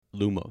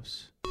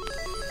Lumos.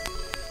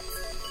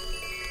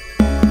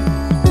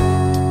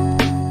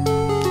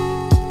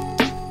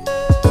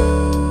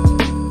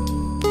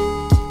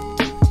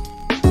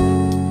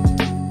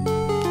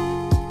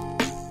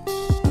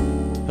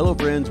 Hello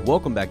friends,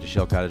 welcome back to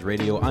Shell Cottage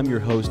Radio. I'm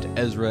your host,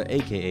 Ezra,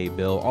 aka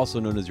Bill,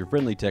 also known as your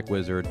friendly tech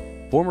wizard,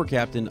 former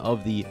captain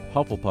of the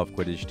Hufflepuff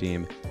Quidditch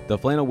team, the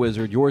Flannel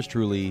Wizard, yours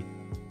truly,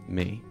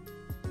 me.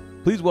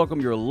 Please welcome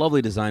your lovely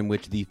design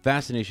witch, the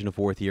Fascination of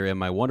Fourth Year, and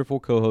my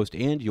wonderful co-host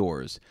and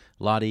yours,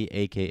 Lottie,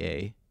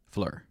 aka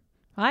Fleur.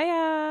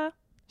 Hiya!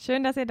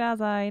 Schön, dass ihr da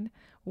seid.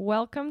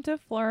 Welcome to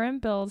Fleur and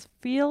Bill's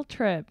field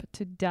trip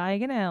to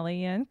Diagon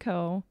Alley &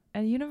 Co.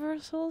 at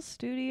Universal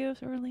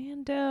Studios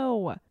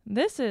Orlando.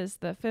 This is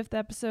the 5th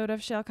episode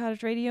of Shell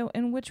Cottage Radio,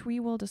 in which we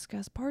will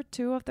discuss part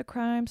 2 of the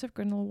Crimes of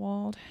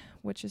Grindelwald,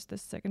 which is the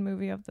second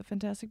movie of the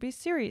Fantastic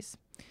Beasts series.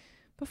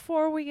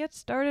 Before we get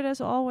started, as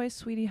always,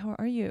 sweetie, how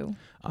are you?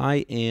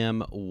 I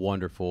am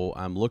wonderful.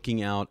 I'm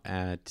looking out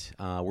at,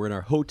 we're in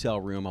our hotel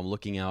room. I'm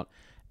looking out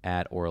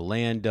at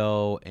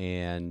Orlando,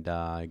 and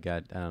I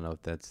don't know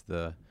if that's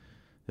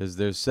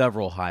there's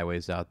several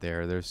highways out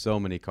there. There's so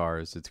many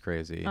cars. It's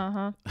crazy.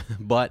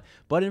 But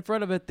in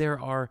front of it, there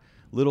are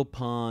little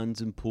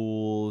ponds and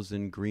pools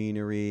and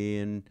greenery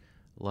and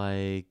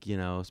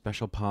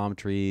special palm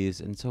trees.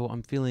 And so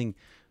I'm feeling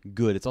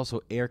good. It's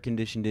also air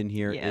conditioned in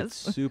here.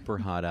 Yes. It's super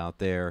hot out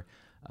there.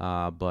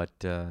 But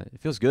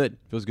it feels good. It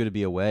feels good to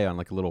be away on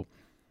like a little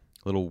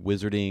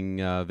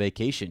wizarding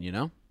vacation, you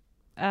know?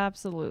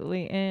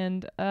 Absolutely.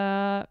 And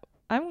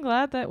I'm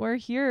glad that we're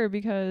here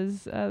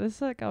because this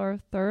is like our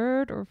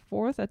 3rd or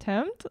 4th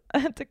attempt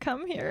to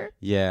come here.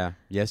 Yeah.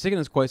 It's taken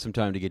us quite some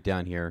time to get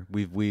down here.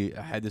 We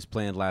had this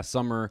planned last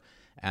summer,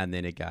 and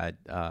then it got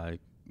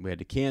we had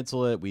to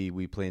cancel it.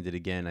 We planned it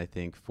again, I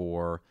think,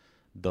 for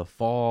the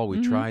fall.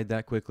 We tried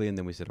that quickly, and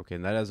then we said, okay,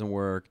 that doesn't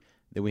work.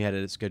 Then we had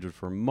it scheduled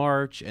for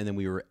March, and then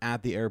we were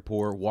at the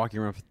airport walking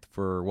around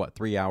for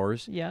 3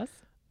 hours? Yes.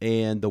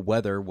 And the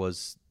weather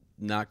was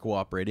not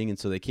cooperating, and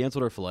so they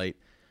canceled our flight.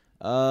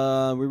 We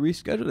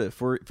rescheduled it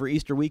for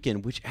Easter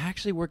weekend, which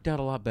actually worked out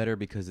a lot better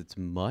because it's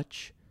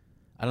much.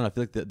 I don't know. I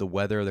feel like the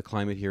weather, the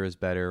climate here is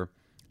better.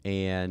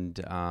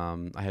 And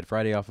I had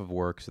Friday off of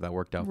work, so that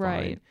worked out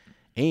fine.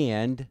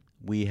 And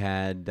we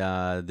had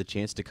the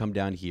chance to come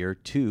down here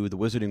to the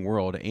Wizarding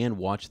World and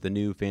watch the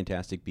new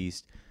Fantastic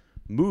Beasts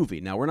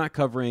movie. Now, we're not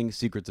covering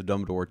Secrets of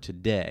Dumbledore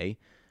today.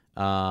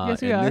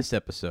 Yes, we in are. this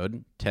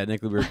episode,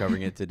 technically we're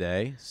covering it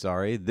today.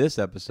 Sorry, this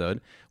episode.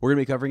 We're going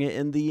to be covering it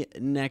in the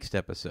next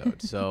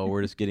episode. So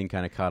we're just getting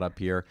kind of caught up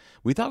here.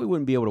 We thought we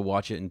wouldn't be able to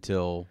watch it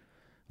until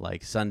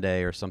like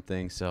Sunday or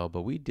something.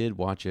 But we did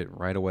watch it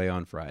right away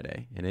on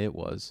Friday, and it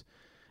was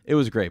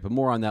great. But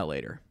more on that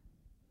later.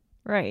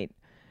 Right.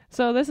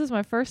 So this is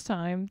my first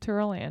time to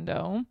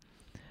Orlando.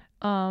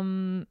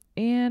 And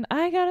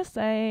I gotta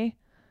say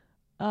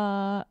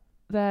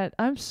that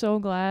I'm so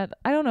glad.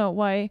 I don't know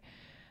why.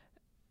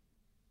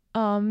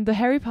 The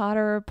Harry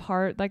Potter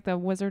part, like the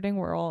Wizarding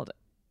World,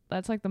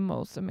 that's like the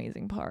most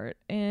amazing part.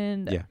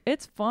 And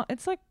it's fun.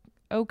 It's like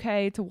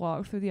okay to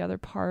walk through the other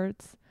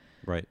parts.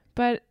 Right.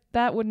 But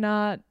that would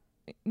not,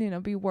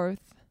 be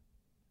worth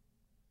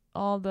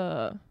all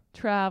the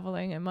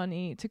traveling and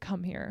money to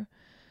come here.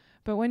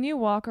 But when you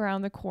walk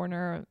around the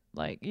corner,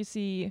 like you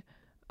see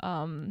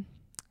the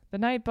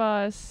night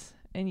bus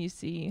and you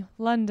see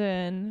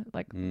London,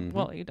 like,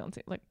 well, you don't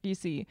see, like you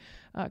see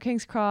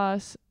King's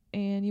Cross,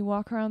 and you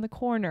walk around the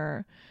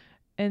corner,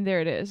 and there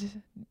it is,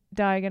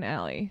 Diagon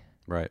Alley.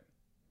 Right.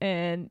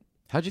 And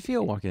how'd you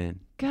feel walking in?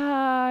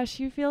 Gosh,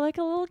 you feel like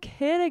a little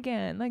kid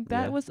again. Like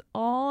that was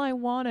all I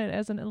wanted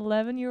as an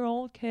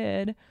 11-year-old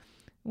kid,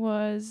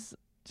 was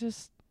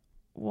just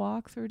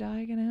walk through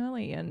Diagon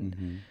Alley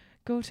and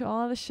go to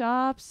all the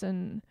shops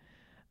and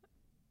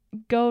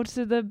go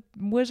to the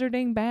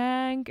Wizarding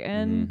Bank,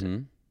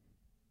 and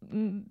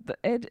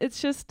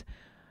it's just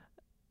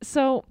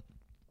so.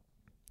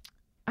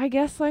 I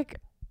guess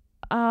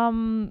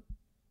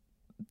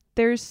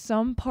there's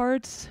some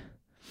parts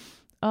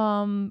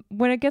when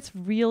it gets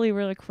really,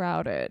 really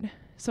crowded.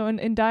 So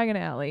in Diagon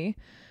Alley,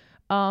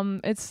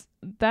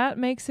 that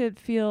makes it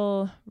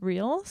feel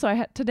real.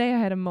 So today I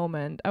had a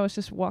moment. I was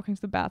just walking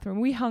to the bathroom.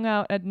 We hung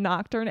out at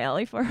Nocturne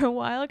Alley for a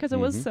while because it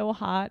was so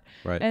hot.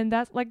 Right. And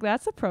that's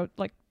a pro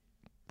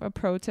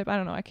tip. I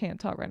don't know. I can't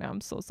talk right now. I'm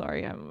so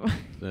sorry.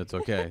 That's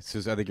okay. It's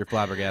just, I think you're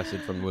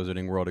flabbergasted from the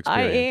Wizarding World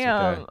experience. I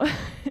am. Okay.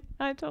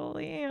 I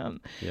totally am.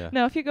 Yeah.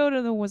 Now, if you go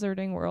to the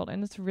Wizarding World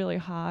and it's really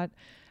hot,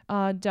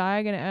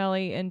 Diagon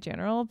Alley in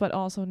general, but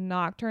also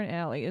Nocturne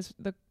Alley is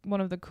one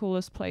of the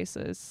coolest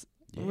places.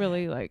 Yeah.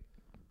 Really,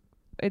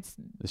 it's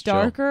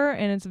darker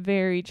chill. And it's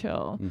very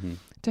chill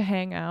to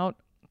hang out.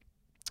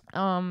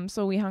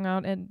 So we hung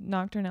out at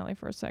Nocturne Alley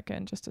for a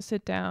second just to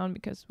sit down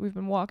because we've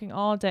been walking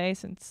all day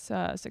since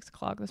 6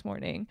 o'clock this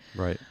morning.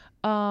 Right.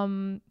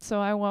 So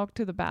I walked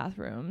to the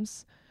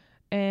bathrooms,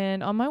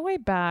 and on my way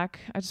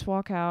back, I just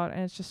walk out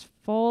and it's just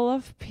full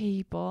of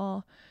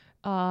people.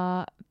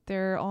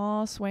 They're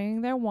all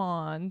swinging their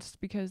wands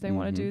because they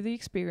want to do the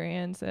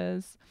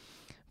experiences.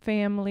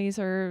 Families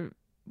are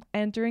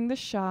entering the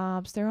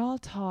shops. They're all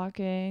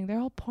talking. They're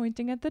all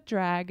pointing at the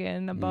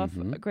dragon above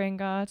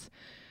Gringotts.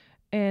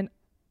 And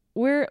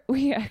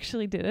we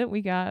actually did it.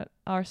 We got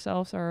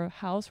ourselves our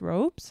house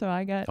robes. So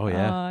I got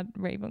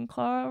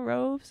Ravenclaw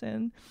robes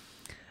and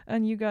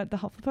you got the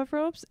Hufflepuff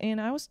robes.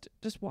 And I was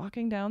just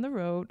walking down the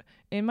road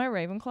in my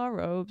Ravenclaw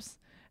robes.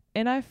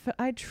 And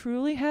I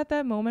truly had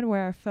that moment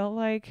where I felt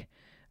like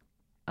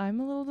I'm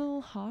a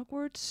little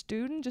Hogwarts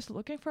student just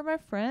looking for my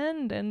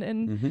friend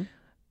and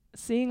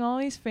seeing all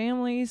these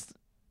families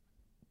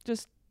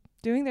just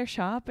doing their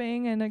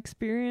shopping and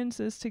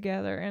experiences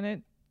together.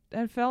 And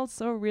it felt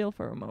so real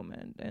for a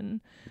moment.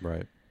 And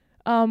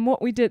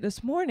what we did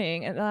this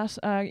morning and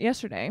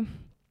yesterday,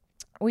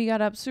 we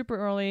got up super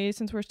early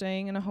since we're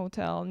staying in a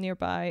hotel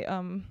nearby.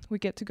 We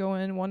get to go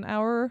in 1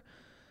 hour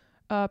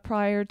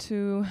prior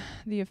to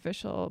the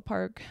official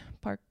park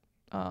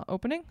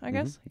opening, I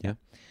guess. Yeah.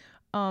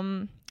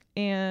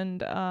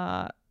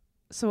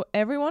 So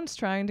everyone's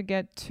trying to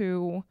get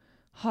to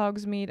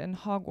Hogsmeade and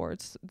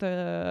Hogwarts,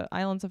 the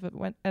Islands of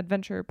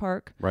Adventure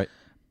Park. Right.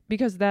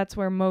 Because that's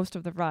where most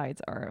of the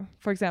rides are.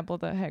 For example,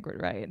 the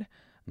Hagrid ride.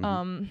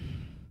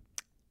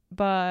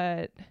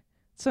 But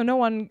so no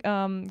one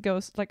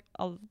goes, like,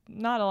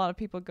 not a lot of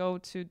people go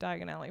to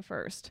Diagon Alley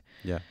first.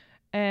 Yeah.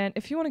 And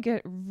if you want to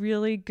get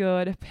really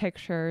good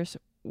pictures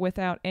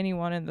without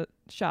anyone in the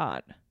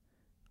shot,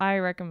 I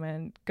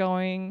recommend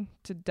going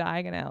to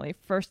Diagon Alley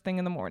first thing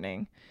in the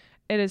morning.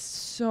 It is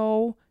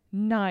so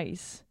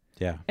nice.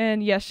 Yeah.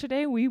 And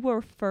yesterday we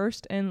were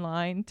first in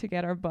line to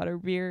get our butter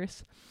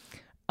beers.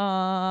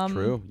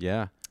 True.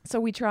 Yeah. So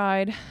we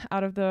tried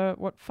out of the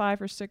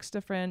 5 or 6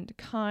 different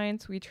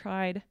kinds. We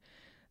tried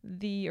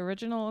the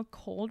original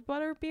cold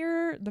butter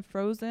beer, the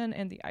frozen,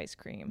 and the ice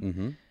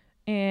cream.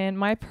 And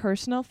my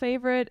personal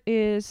favorite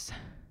is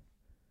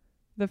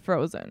the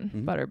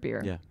frozen butter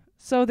beer. Yeah.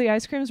 So the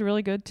ice cream is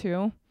really good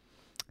too.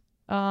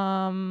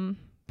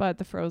 But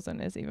the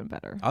frozen is even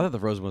better. I thought the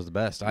frozen was the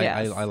best.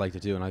 Yes. I liked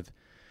it too, and I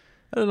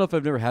don't know if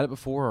I've never had it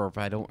before or if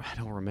I don't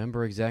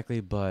remember exactly,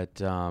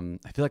 but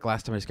I feel like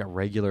last time I just got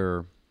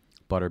regular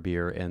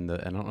butterbeer and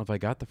I don't know if I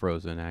got the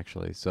frozen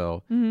actually.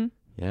 So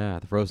yeah,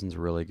 the frozen's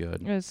really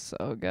good. It's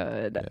so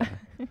good.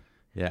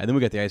 Yeah, and then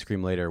we got the ice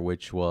cream later,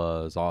 which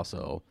was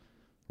also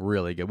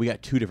really good. We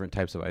got 2 different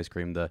types of ice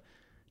cream. The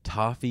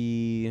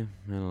toffee,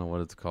 I don't know what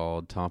it's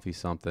called, toffee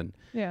something.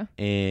 Yeah.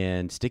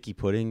 And sticky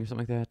pudding or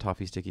something like that.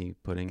 Toffee sticky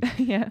pudding.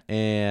 Yeah.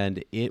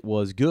 And it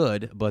was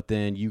good, but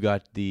then you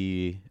got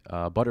the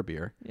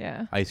butterbeer.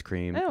 Yeah. Ice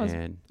cream.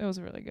 And it was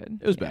really good.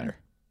 It was better.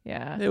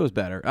 Yeah. It was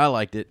better. I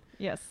liked it.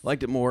 Yes.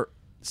 Liked it more.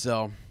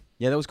 So,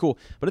 yeah, that was cool.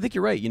 But I think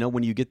you're right. You know,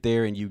 when you get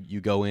there and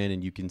you go in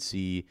and you can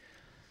see,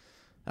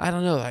 I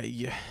don't know,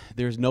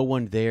 there's no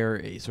one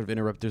there sort of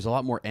interrupt. There's a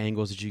lot more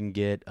angles that you can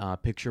get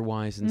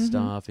picture-wise and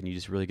stuff, and you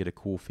just really get a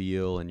cool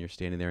feel, and you're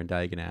standing there in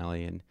Diagon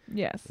Alley. And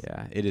yes.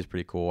 Yeah, it is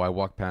pretty cool. I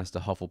walked past a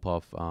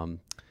Hufflepuff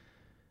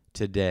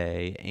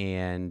today,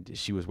 and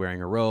she was wearing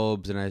her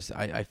robes, and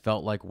I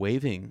felt like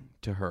waving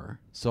to her.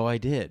 So I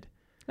did.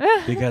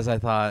 Because I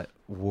thought,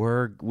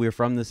 we're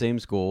from the same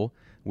school.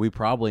 We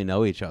probably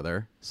know each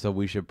other, so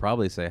we should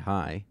probably say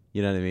hi.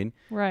 You know what I mean?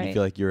 Right. You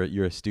feel like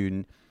you're a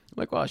student. I'm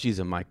like, well, she's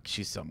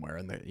somewhere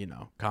in the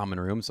common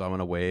room, so I'm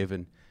gonna wave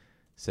and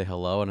say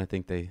hello. And I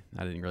think I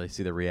didn't really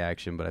see the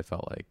reaction, but I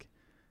felt like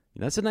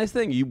that's a nice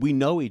thing. We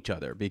know each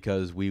other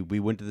because we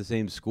went to the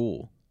same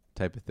school,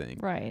 type of thing.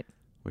 Right.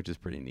 Which is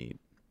pretty neat.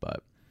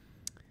 But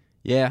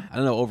yeah, I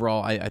don't know.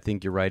 Overall, I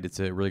think you're right. It's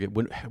a really good.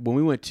 When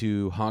we went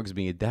to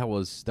Hogsmeade, that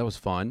was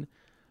fun.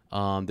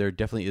 There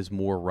definitely is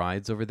more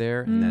rides over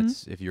there, and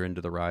that's, if you're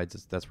into the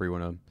rides, that's where you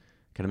want to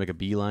kind of make a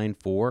beeline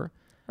for.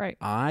 Right.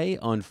 I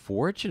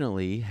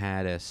unfortunately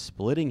had a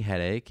splitting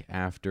headache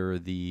after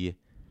I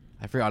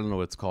don't know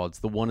what it's called. It's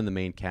the one in the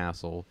main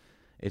castle.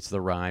 It's the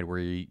ride where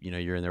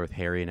you're in there with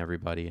Harry and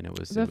everybody, and it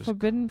was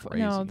Forbidden.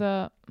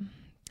 Crazy.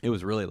 It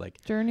was really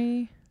like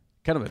Journey.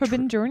 Kind of a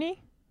Forbidden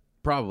Journey.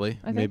 Probably,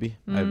 maybe.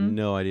 I have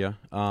no idea.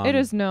 It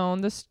is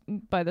known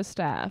by the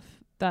staff.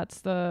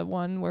 That's the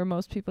one where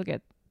most people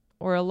get,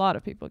 or a lot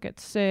of people get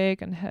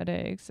sick and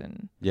headaches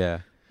and.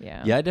 Yeah.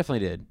 Yeah. Yeah, I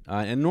definitely did.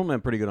 And normally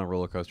I'm pretty good on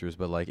roller coasters,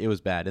 but like it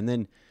was bad. And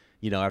then,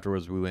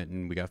 afterwards we went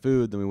and we got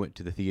food. Then we went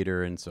to the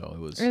theater, and so it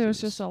was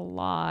just a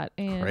lot.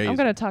 And crazy. I'm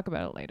gonna talk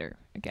about it later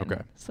again.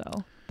 Okay. So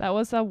that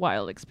was a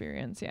wild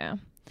experience. Yeah.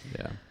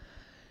 Yeah.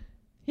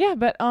 Yeah,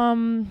 but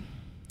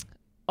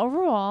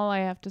overall, I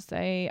have to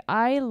say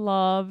I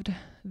loved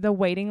the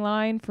waiting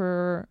line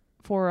for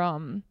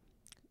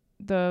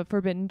the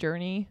Forbidden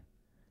Journey.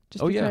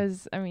 Just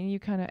because, I mean, you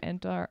kind of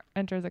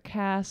enter the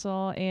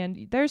castle,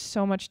 and there's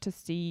so much to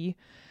see.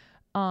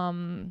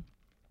 And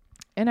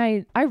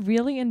I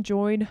really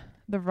enjoyed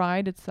the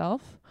ride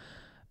itself.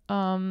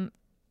 And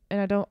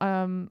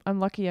I'm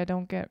lucky I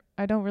don't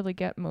really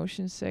get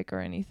motion sick or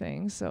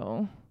anything.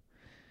 So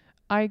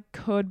I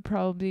could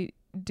probably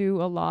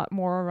do a lot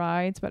more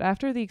rides, but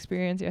after the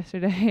experience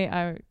yesterday,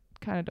 I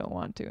kind of don't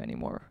want to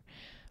anymore.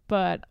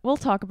 But we'll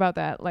talk about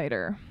that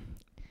later.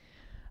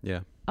 Yeah.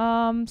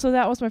 So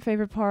that was my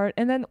favorite part.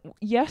 And then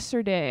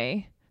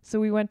yesterday, So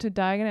we went to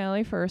Diagon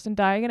Alley first, and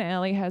Diagon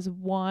Alley has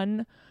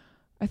one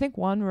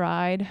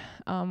ride,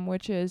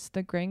 which is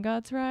the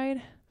Gringotts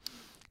ride.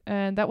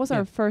 And that was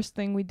our first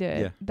thing we did.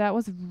 Yeah. That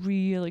was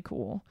really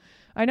cool.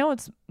 I know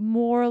it's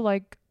more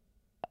like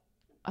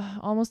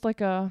almost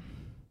like a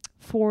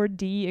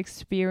 4D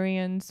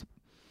experience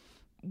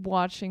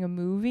watching a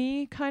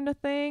movie kind of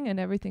thing, and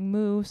everything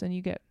moves and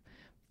you get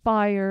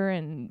fire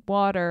and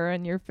water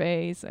in your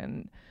face,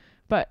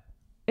 but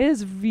it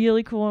is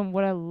really cool. And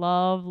what I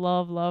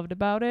loved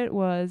about it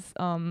was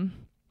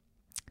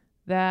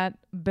that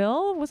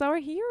Bill was our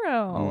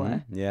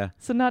hero. Yeah.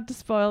 So not to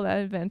spoil that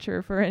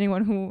adventure for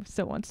anyone who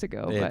still wants to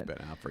go. It's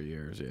been out for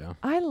years, yeah.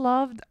 I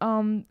loved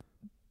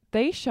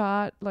they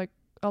shot like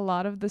a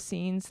lot of the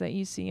scenes that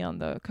you see on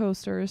the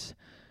coasters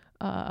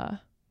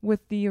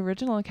with the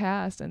original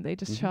cast, and they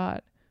just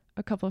shot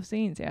a couple of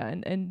scenes,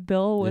 and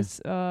Bill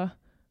was a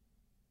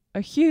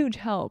huge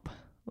help.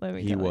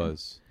 He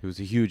was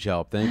a huge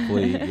help.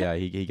 Thankfully,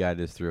 he got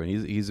us through,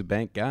 and he's a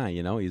bank guy,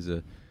 he's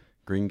a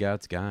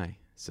Gringotts guy.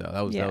 So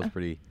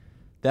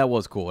that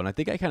was cool. And I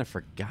think I kind of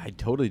forgot. I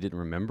totally didn't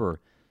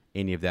remember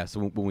any of that. So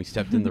when we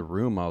stepped in the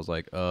room, I was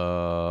like,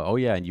 oh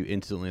yeah, and you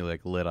instantly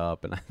like lit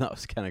up, and I thought it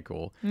was kind of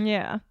cool.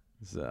 Yeah.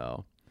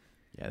 So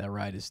yeah, that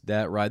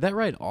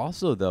ride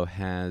also though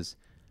has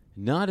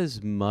not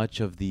as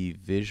much of the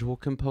visual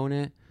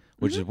component,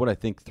 which is what I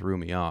think threw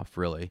me off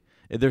really.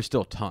 There's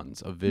still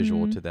tons of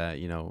visual to that,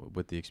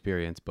 with the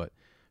experience, but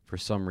for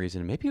some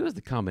reason, maybe it was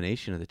the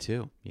combination of the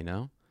two,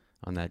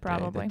 on that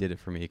day that did it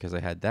for me, because I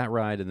had that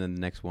ride, and then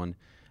the next one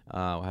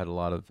had a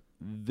lot of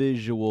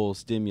visual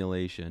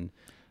stimulation.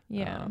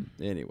 Yeah.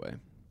 Anyway,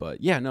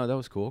 but yeah, no, that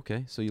was cool.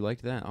 Okay, so you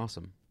liked that?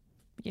 Awesome.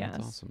 Yes.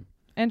 That's awesome.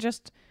 And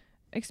just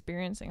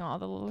experiencing all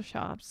the little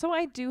shops. So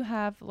I do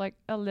have like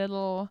a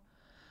little.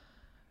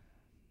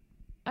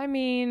 I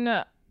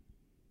mean,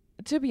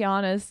 to be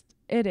honest,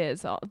 it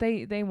is all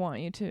they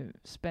want you to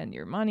spend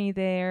your money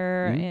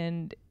there,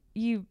 and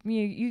you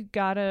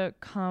gotta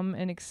come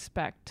and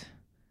expect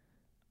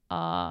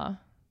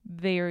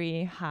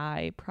very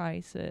high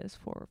prices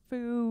for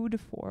food,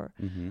 for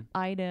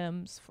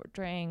items, for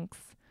drinks.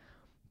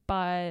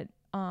 But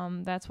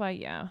that's why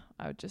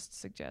I would just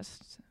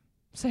suggest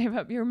save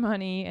up your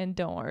money and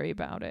don't worry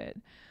about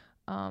it,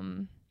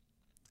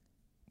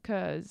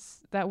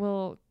 'cause that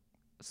will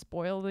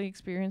spoil the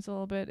experience a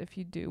little bit if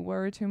you do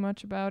worry too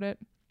much about it.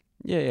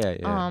 Yeah.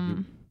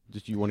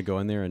 You want to go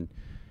in there, and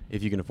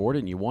if you can afford it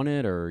and you want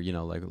it, or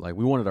like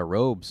we wanted our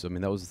robes. I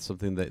mean, that was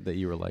something that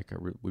you were like,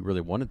 we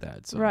really wanted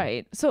that. So.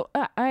 Right. So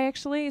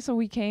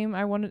we came.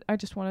 I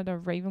just wanted a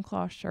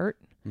Ravenclaw shirt,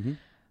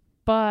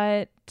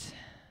 but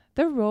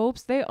the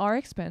robes, they are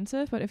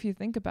expensive. But if you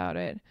think about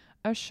it,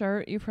 a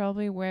shirt you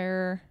probably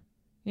wear,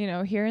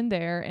 here and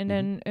there, and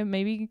then it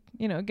maybe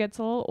gets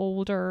a little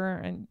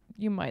older and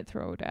you might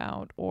throw it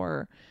out,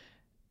 or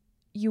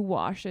you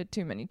wash it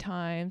too many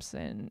times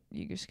and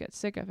you just get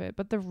sick of it.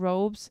 But the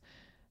robes,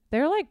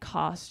 they're like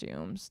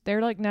costumes.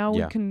 They're like, now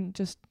we can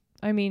just,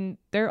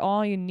 they're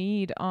all you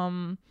need.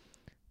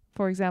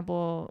 For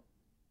example,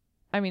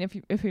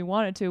 if we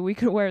wanted to, we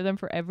could wear them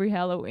for every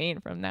Halloween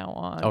from now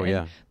on. Oh,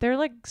 yeah. They're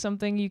like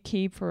something you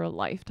keep for a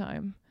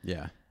lifetime.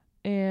 Yeah.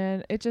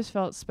 And it just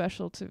felt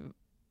special to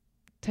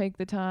take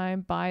the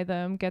time, buy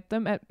them, get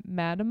them at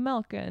Madame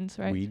Melkin's,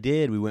 right? We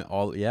did. We went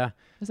all, Is that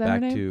back her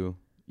name? to,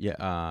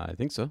 I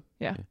think so.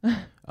 Yeah.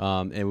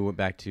 And we went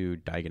back to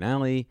Diagon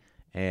Alley,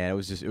 and it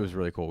was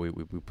really cool. We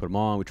put them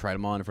on. We tried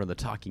them on in front of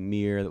the talking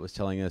mirror that was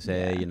telling us,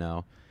 hey,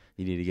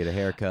 you need to get a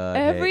haircut.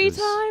 Every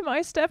time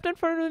I stepped in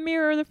front of the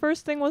mirror, the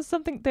first thing was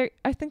something there.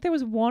 I think there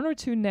was 1 or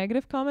 2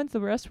 negative comments. The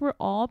rest were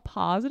all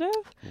positive.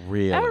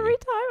 Really? Every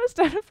time I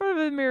stepped in front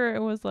of the mirror, it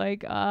was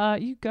like,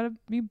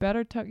 you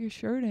better tuck your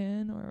shirt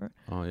in, or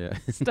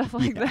stuff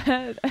like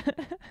that.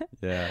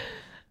 Yeah.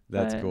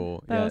 That's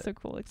cool. That was a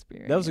cool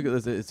experience.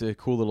 It's a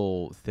cool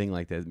little thing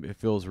like that. It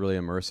feels really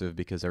immersive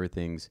because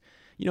everything's,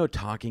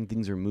 talking,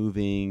 things are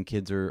moving,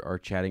 kids are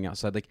chatting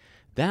outside. Like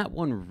that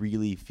one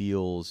really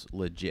feels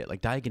legit.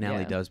 Like Diagon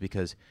Alley does,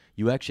 because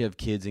you actually have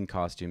kids in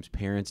costumes,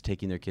 parents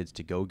taking their kids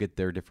to go get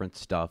their different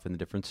stuff in the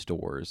different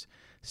stores,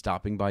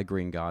 stopping by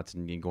Gringotts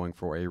and going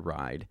for a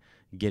ride,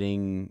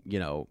 getting,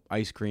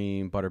 ice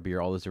cream,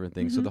 butterbeer, all those different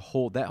things. So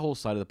that whole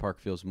side of the park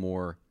feels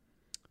more,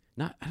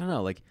 I don't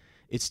know, like,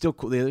 it's still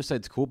cool. The other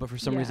side's cool, but for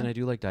some reason I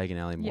do like Diagon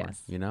Alley more.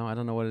 Yes. I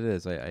don't know what it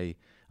is. I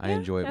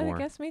enjoy it more. I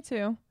guess me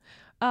too.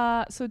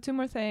 So 2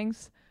 more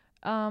things.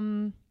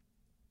 The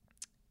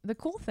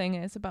cool thing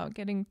is about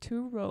getting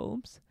 2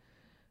 robes.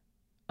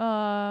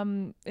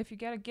 If you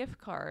get a gift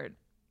card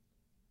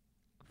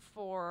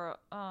for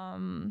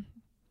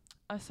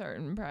a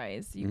certain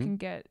price, you can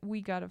get.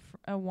 We got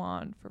a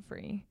wand for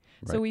free.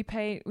 Right. So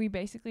we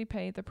basically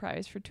paid the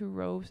price for 2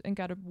 robes and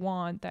got a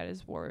wand that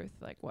is worth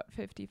like what,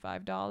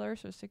 $55 or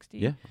 $60?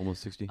 Yeah,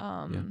 almost 60.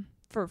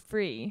 For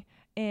free.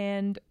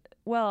 And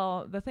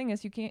well, the thing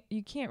is, you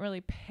can't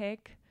really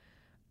pick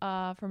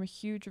from a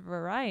huge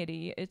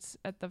variety. It's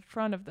at the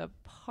front of the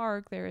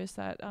park. There is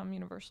that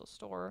Universal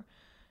store,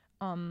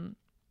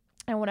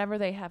 and whatever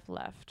they have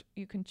left,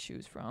 you can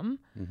choose from.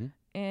 Mm-hmm.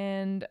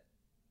 And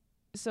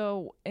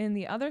so in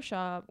the other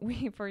shop,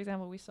 for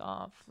example, we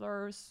saw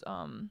Fleur's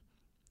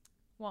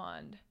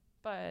wand,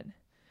 but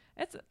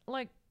it's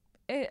like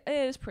it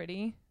is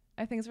pretty.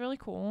 I think it's really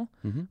cool.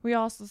 Mm-hmm. We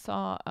also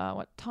saw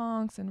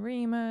Tonks and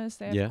Remus.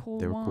 They have cool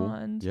they were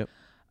wands. Cool.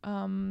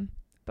 Yep.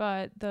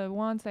 But the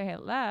wands they had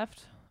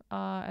left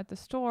at the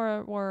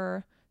store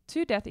were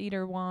 2 Death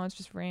Eater wands,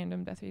 just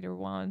random Death Eater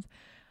wands.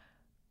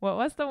 What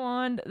was the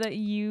wand that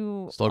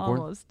you Slughorn?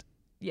 almost?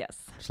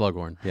 Yes.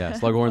 Slughorn. Yeah,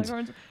 Slughorn's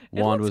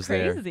wand was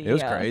crazy, there. It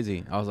was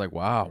crazy. I was like,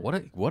 wow,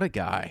 what a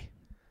guy.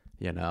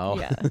 You know?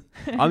 Yeah.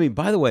 I mean,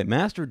 by the way,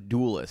 master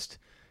duelist.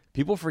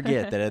 People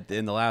forget that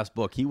in the last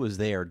book he was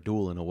there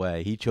dueling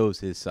away. He chose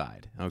his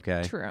side.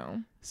 Okay.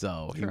 True.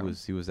 So True.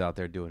 he was out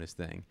there doing his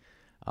thing,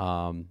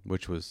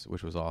 which was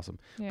awesome.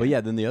 Yeah. But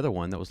yeah, then the other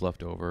one that was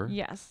left over.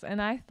 Yes,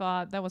 and I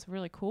thought that was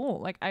really cool.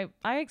 Like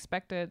I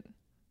expected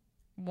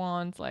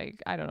wands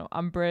like, I don't know,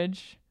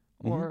 Umbridge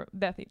or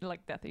Death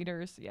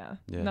Eaters. Yeah,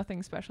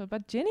 nothing special.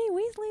 But Ginny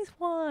Weasley's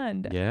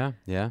wand. Yeah,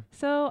 yeah.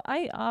 So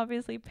I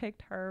obviously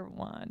picked her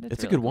wand.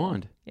 It's really a good cool.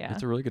 wand. Yeah,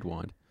 it's a really good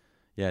wand.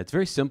 Yeah, it's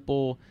very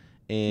simple.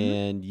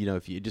 And you know,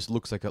 if it just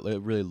looks like it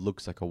really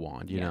looks like a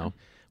wand, you know.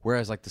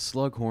 Whereas like the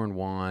Slughorn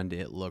wand,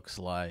 it looks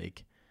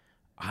like,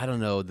 I don't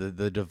know,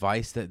 the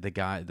device that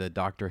the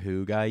Doctor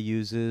Who guy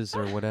uses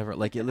or whatever.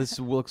 Like it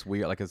looks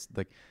weird. Like it's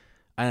like,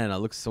 I don't know,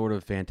 it looks sort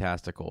of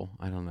fantastical.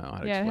 I don't know how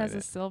to explain it has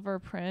a silver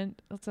print.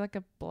 It's like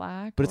a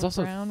black, but it's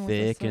also brown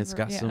thick, and it's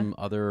got some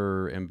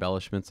other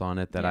embellishments on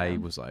it that I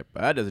was like,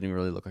 that doesn't even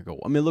really look like a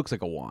wand. I mean, it looks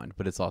like a wand,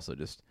 but it's also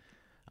just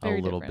very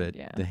a little bit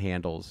the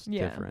handle's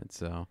different.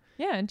 So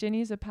and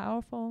Ginny's a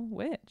powerful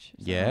witch.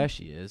 So. Yeah,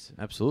 she is.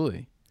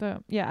 Absolutely.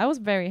 So I was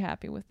very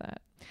happy with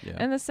that. Yeah.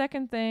 And the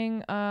second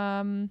thing,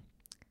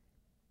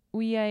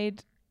 we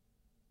ate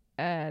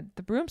at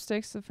the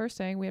Broomsticks. The first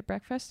day we had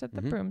breakfast at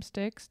the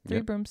Broomsticks,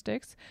 3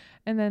 Broomsticks,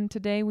 and then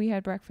today we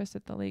had breakfast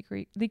at the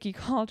Leaky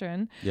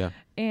Cauldron. Yeah.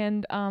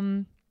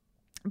 And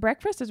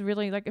breakfast is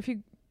really like, if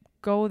you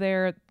go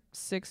there at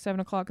 6-7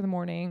 o'clock in the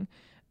morning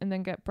and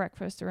then get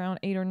breakfast around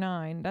 8 or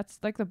 9, that's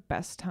like the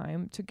best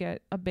time to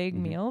get a big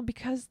meal,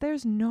 because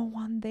there's no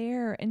one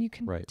there, and you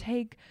can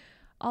take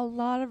a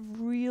lot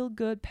of real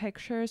good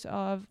pictures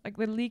of, like,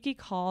 the Leaky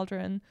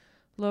Cauldron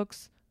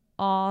looks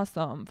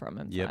awesome from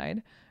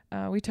inside.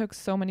 We took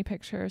so many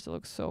pictures. It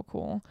looks so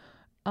cool.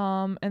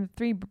 And the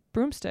 3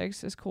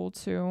 Broomsticks is cool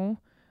too.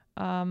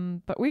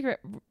 But we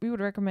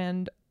would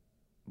recommend,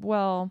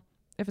 well,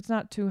 if it's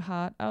not too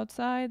hot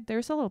outside,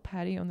 there's a little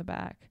patio in the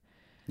back.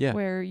 Yeah.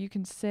 Where you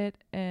can sit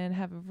and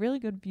have a really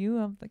good view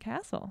of the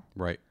castle.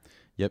 Right.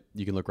 Yep.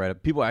 You can look right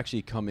up. People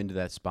actually come into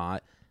that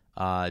spot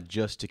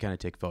just to kind of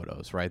take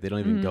photos, right? They don't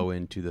even go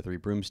into the 3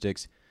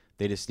 Broomsticks.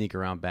 They just sneak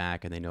around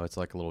back, and they know it's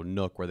like a little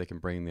nook where they can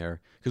bring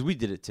their, because we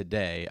did it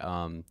today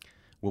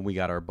when we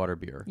got our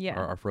butterbeer,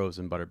 our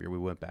frozen butterbeer. We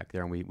went back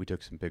there and we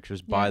took some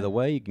pictures. By the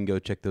way, you can go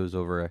check those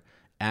over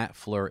at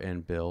Fleur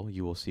and Bill.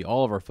 You will see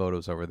all of our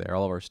photos over there,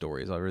 all of our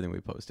stories, everything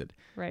we posted.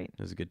 Right.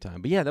 It was a good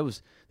time. But yeah,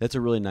 that's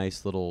a really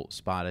nice little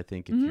spot. I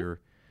think if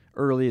you're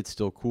early, it's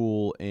still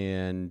cool,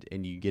 and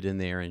you get in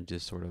there and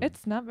just sort of,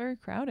 it's not very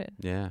crowded.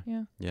 Yeah.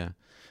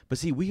 But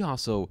see, we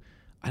also,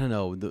 I don't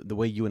know, the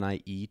way you and I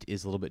eat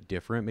is a little bit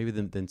different maybe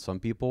than some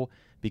people,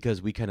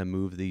 because we kind of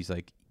move these,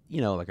 like, you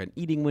know, like an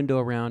eating window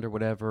around or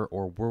whatever,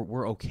 or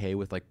we're okay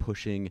with like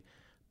pushing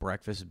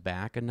breakfast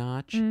back a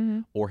notch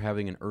or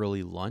having an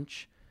early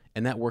lunch.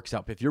 And that works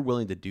out. If you're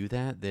willing to do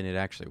that, then it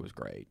actually was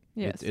great.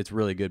 Yes. It's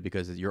really good,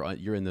 because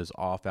you're in those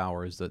off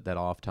hours, that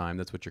off time.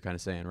 That's what you're kind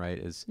of saying,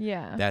 right?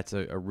 That's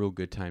a real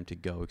good time to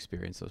go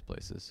experience those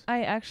places.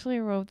 I actually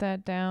wrote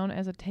that down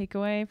as a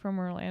takeaway from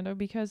Orlando,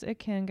 because it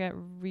can get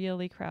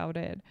really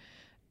crowded.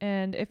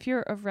 And if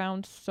you're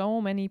around so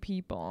many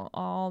people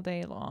all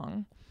day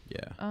long,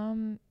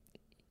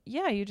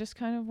 you just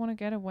kind of want to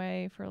get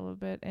away for a little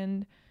bit.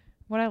 And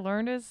what I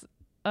learned is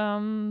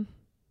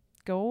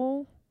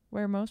go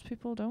where most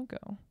people don't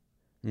go.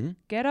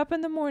 Get up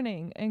in the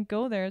morning and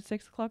go there at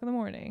 6 o'clock in the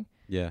morning.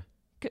 Yeah.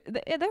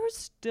 There was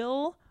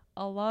still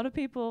a lot of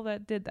people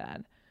that did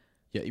that.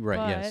 Yeah,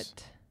 right,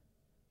 but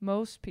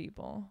most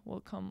people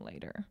will come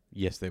later.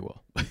 Yes, they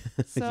will.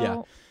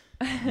 So,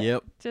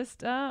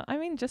 just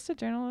a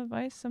general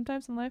advice.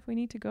 Sometimes in life we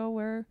need to go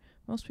where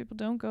most people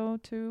don't go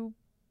to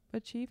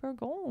achieve our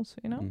goals,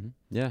 you know?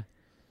 Yeah.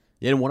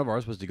 Yeah, and one of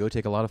ours was to go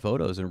take a lot of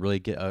photos and really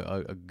get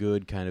a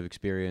good kind of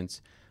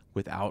experience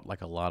without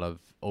like a lot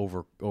of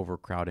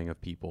overcrowding of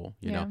people,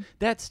 you know.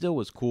 That still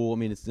was cool. I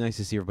mean, it's nice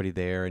to see everybody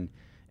there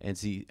and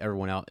see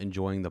everyone out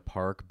enjoying the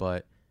park,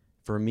 but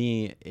for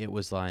me it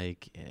was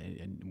like,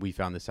 and we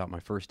found this out my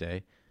first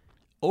day,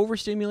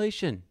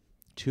 overstimulation.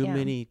 Too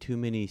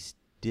many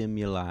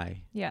stimuli.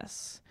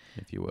 Yes.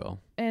 If you will.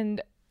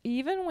 And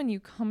even when you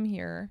come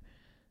here,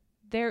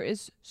 there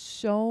is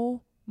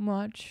so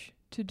much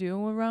to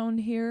do around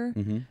here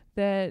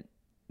that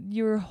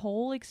your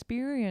whole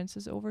experience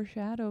is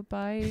overshadowed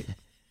by,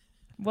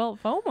 well,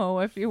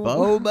 FOMO, if you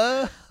will.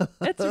 FOMO.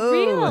 It's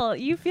real.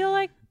 You feel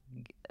like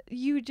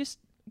you just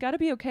got to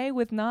be okay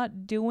with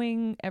not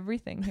doing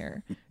everything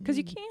here, because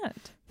you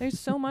can't. There's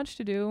so much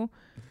to do.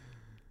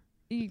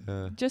 You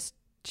just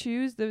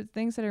choose the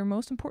things that are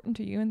most important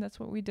to you, and that's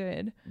what we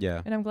did.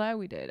 Yeah. And I'm glad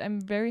we did.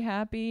 I'm very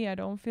happy. I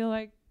don't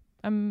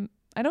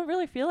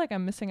really feel like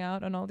I'm missing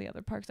out on all the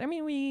other parks. I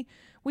mean,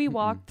 we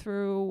walked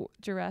through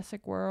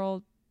Jurassic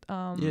World.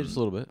 Yeah, just a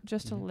little bit.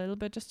 Just a little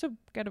bit, just to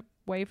get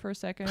away for a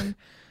second.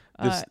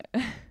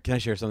 Can I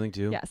share something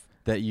too? Yes.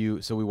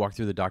 So we walked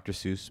through the Dr.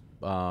 Seuss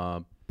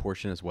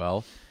portion as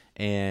well,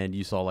 and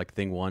you saw like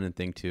thing 1 and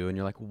thing 2, and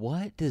you're like,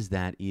 what does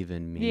that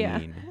even mean? Yeah.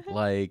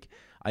 Like,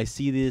 I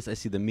see this, I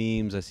see the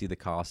memes, I see the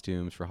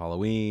costumes for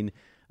Halloween.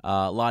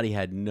 Lottie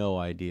had no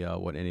idea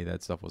what any of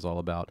that stuff was all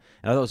about.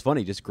 And I thought it was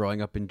funny, just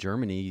growing up in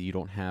Germany, you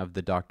don't have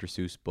the Dr.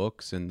 Seuss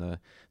books and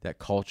that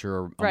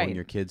culture among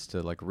your kids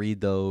to like read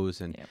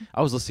those. And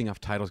I was listing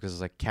off titles because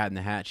it's like Cat in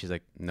the Hat. She's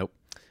like, nope.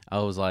 I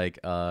was like,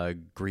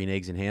 Green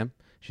Eggs and Ham.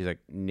 She's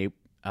like, nope.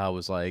 I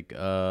was like,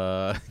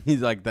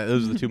 he's like,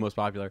 those are the 2 most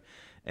popular.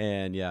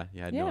 And you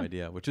had no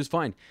idea, which is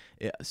fine.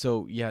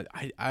 So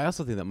I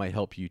also think that might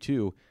help you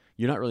too.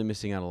 You're not really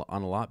missing out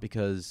on a lot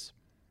because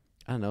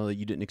I don't know that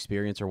you didn't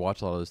experience or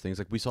watch a lot of those things.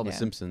 Like we saw The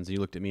Simpsons, and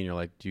you looked at me and you're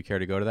like, do you care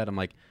to go to that? I'm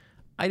like,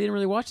 I didn't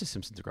really watch The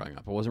Simpsons growing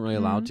up. I wasn't really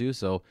allowed to.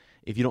 So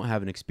if you don't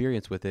have an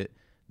experience with it,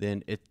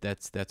 then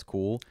that's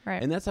cool.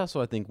 Right. And that's also,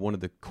 I think, one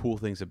of the cool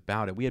things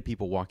about it. We had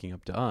people walking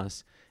up to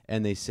us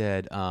and they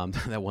said,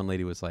 that one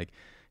lady was like,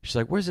 she's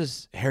like, where's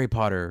this Harry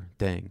Potter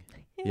thing?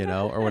 You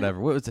know, or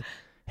whatever. What was it?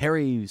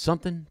 Harry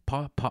something?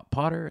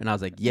 Potter? And I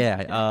was like,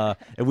 yeah.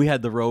 And we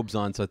had the robes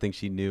on, so I think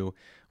she knew.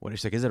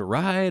 She's like, is it a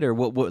ride or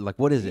what? Like,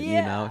 what is it?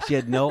 You know, she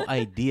had no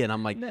idea. And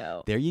I'm like,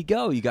 there you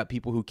go. You got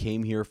people who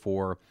came here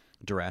for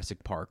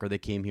Jurassic Park, or they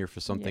came here for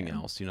something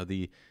else. You know,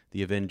 the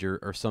Avenger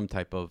or some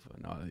type of.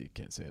 No, you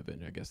can't say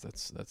Avenger. I guess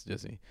that's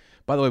Disney.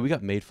 By the way, we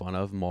got made fun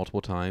of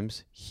multiple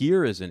times.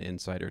 Here is an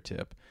insider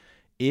tip: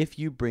 if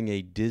you bring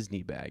a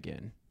Disney bag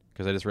in,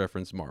 because I just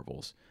referenced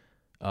Marvel.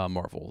 I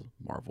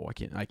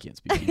can't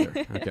speak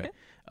either. Okay.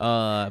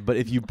 But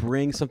if you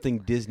bring something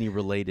Disney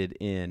related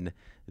in,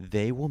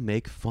 they will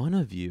make fun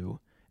of you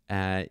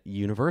at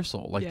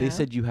Universal. Like they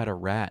said you had a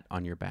rat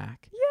on your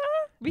back. Yeah.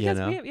 Because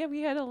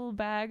we had a little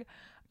bag.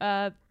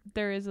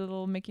 There is a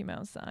little Mickey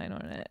Mouse sign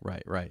on it.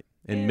 Right.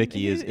 And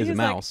Mickey is a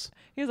mouse.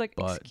 He was like,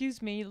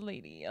 excuse me,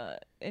 lady.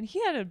 And he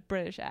had a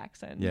British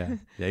accent. Yeah.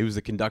 He was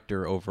the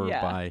conductor over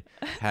by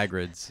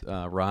Hagrid's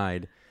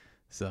ride.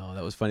 So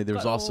that was funny. There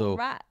was also a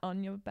rat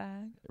on your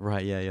bag.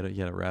 Right, yeah,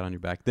 you had a rat on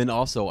your back. Then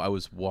also I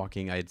was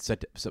walking, I had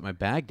set my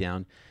bag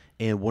down,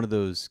 and one of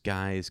those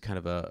guys, kind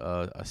of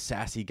a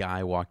sassy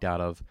guy, walked out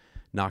of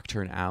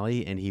Nocturne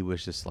Alley, and he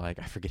was just like,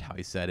 I forget how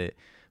he said it,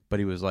 but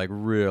he was like,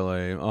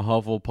 really, a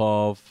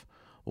Hufflepuff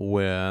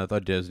with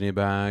a Disney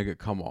bag?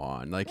 Come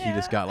on. Like he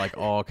just got like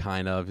all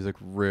kind of, he's like,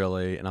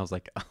 really? And I was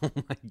like, oh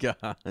my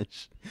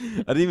gosh.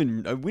 We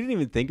didn't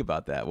even think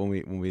about that when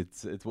we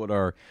it's what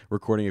our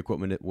recording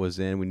equipment was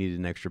in. We needed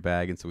an extra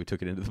bag, and so we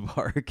took it into the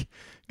park.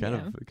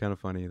 Kind of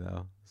funny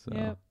though.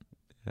 So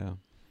yeah.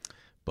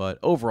 But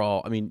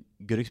overall, I mean,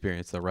 good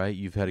experience though, right?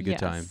 You've had a good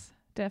time.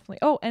 Definitely.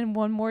 Oh, and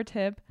one more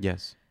tip.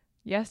 Yes.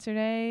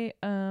 Yesterday,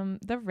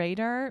 the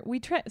radar, we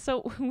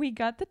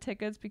got the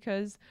tickets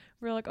because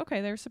we were like,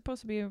 okay, there's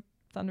supposed to be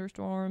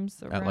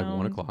thunderstorms around at like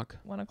 1 o'clock.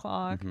 1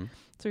 o'clock. Mm-hmm.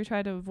 So we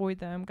tried to avoid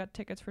them. Got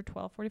tickets for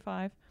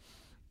 12:45.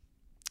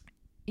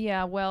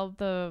 Yeah, well,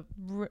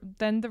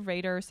 then the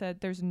radar said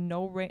there's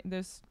no rain.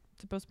 There's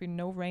supposed to be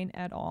no rain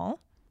at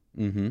all.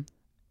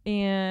 Mm-hmm.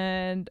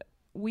 And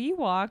we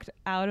walked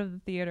out of the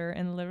theater,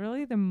 and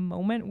literally the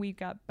moment we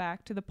got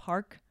back to the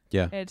park,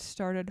 it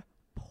started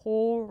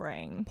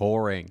pouring.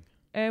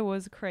 It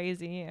was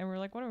crazy, and we're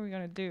like, what are we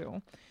gonna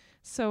do?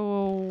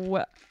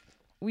 So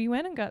we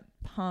went and got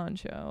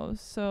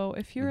ponchos. So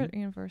if you're at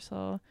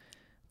Universal,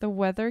 the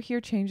weather here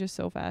changes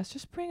so fast.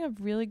 Just bring a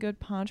really good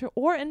poncho,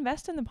 or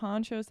invest in the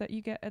ponchos that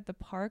you get at the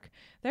park.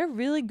 They're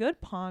really good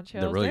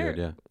ponchos. They're really good,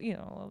 yeah. You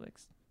know, a little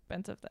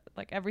expensive,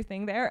 like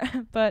everything there,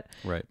 but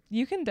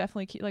you can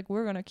definitely keep. Like,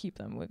 we're gonna keep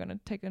them. We're gonna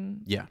take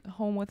them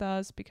home with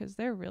us because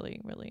they're really,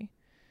 really.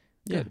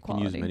 You can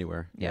use them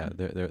anywhere. Yeah,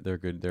 they're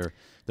good. They're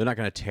not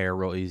going to tear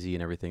real easy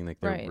and everything. Like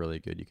they're really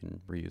good. You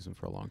can reuse them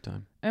for a long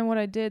time. And what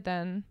I did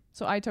then,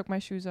 so I took my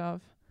shoes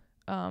off,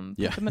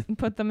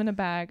 put them in a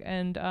bag,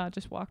 and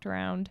just walked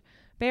around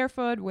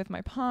barefoot with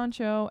my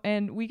poncho.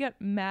 And we got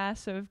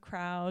massive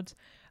crowds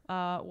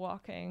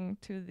walking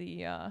to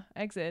the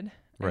exit,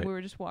 and we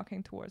were just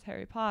walking towards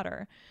Harry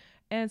Potter.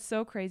 And it's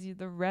so crazy.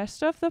 The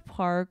rest of the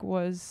park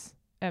was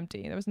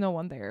empty. There was no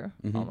one there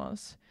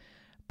almost,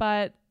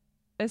 but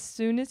as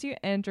soon as you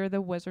enter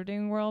the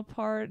Wizarding World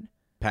part,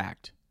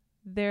 packed.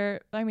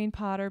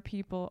 Potter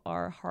people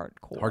are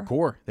hardcore.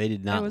 Hardcore. They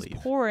did not leave. It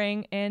was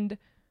pouring, and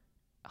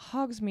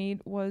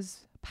Hogsmeade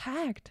was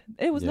packed.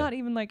 It was not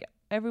even like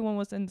everyone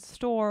was in the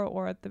store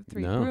or at the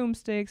Three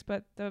Broomsticks,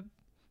 but the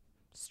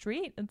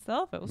street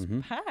itself, it was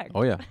packed.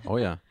 Oh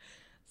yeah.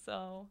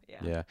 So yeah.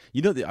 Yeah.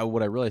 You know,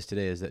 what I realized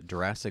today is that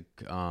Jurassic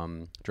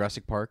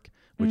Park,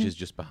 which is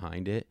just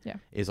behind it,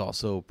 is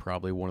also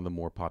probably one of the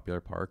more popular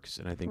parks.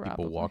 And I think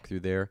people walk through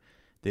there.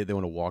 They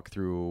want to walk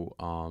through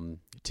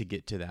to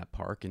get to that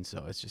park. And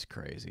so it's just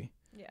crazy.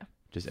 Yeah.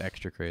 Just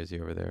extra crazy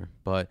over there.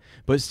 But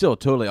still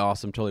totally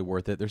awesome, totally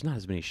worth it. There's not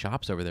as many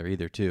shops over there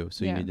either, too.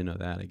 So you need to know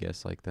that, I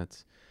guess. Like,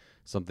 that's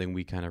something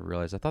we kind of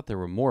realized. I thought there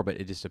were more, but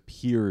it just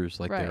appears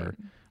like there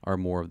are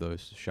more of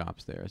those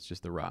shops there. It's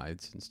just the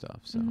rides and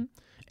stuff. So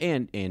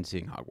and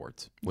seeing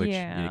Hogwarts, which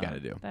you got to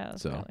do. That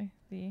was really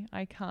the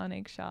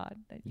iconic shot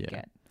that you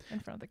get in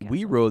front of the castle.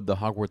 We rode the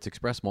Hogwarts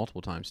Express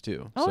multiple times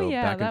too. Oh so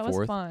yeah, back that and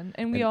was fun.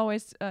 And we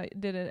always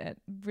did it at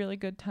really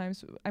good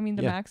times. I mean,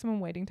 the maximum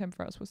waiting time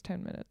for us was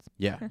 10 minutes.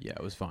 Yeah,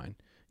 it was fine.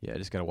 Yeah,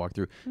 just got to walk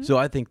through. So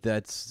I think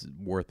that's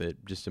worth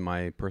it, just in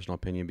my personal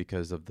opinion,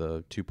 because of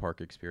the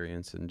 2-park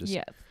experience and just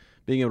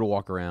being able to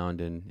walk around.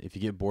 And if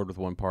you get bored with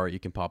one part, you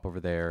can pop over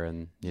there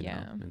and you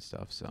know and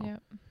stuff. So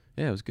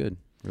yeah, it was good,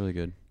 really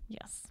good.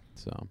 Yes.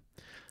 So,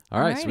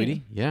 all right,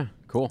 sweetie. Yeah,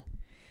 cool.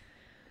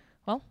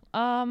 Well,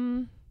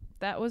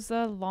 that was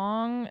a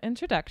long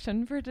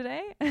introduction for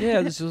today.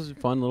 Yeah, this was a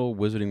fun little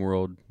Wizarding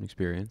World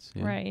experience.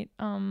 Yeah. Right.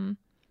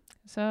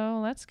 So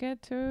let's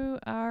get to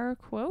our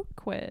quote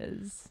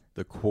quiz.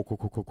 The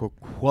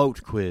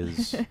quote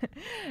quiz.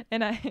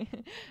 And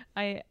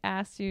I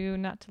asked you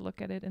not to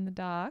look at it in the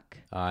dock.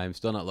 I'm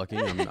still not looking.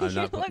 I'm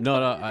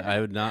not. I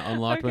have not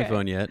unlocked my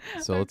phone yet.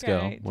 So let's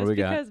go. What do we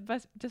got?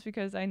 Just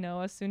because I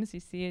know as soon as you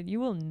see it, you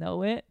will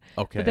know it.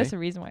 Okay. But that's the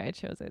reason why I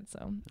chose it.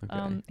 So,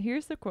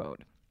 here's the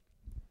quote.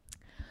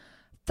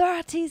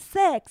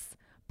 36.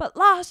 But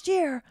last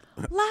year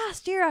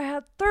I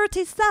had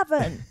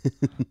 37.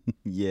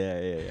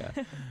 Yeah.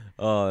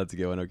 Oh, that's a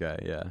good one.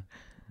 Okay, yeah.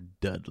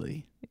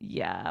 Dudley.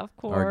 Yeah, of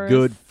course. Our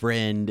good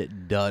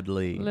friend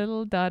Dudley.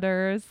 Little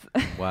Dudders.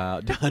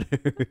 Wow,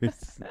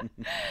 Dudders.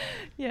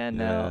 Yeah,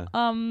 no.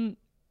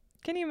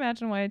 Can you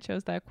imagine why I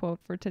chose that quote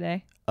for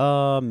today?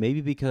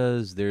 Maybe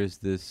because there's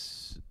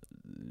this.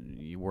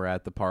 We're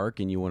at the park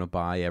and you want to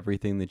buy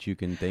everything that you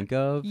can think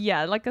of.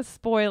 Yeah, like a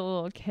spoiled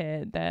little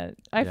kid that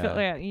I feel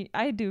like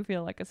I do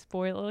feel like a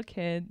spoiled little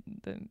kid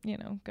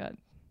that, got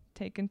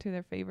taken to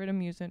their favorite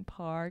amusement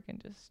park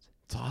and just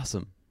it's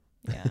awesome.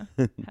 Yeah.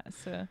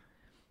 Has to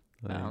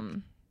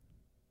kind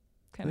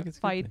of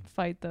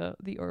fight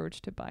the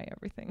urge to buy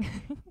everything.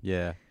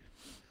 Yeah.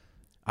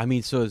 I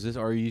mean, so is this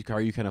are you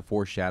kind of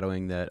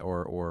foreshadowing that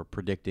or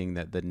predicting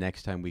that the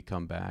next time we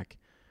come back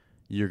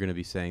you're going to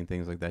be saying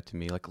things like that to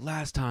me, like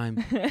last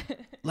time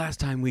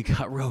we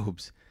got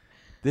robes.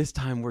 This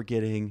time we're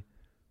getting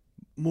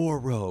more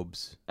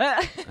robes.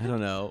 I don't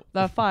know.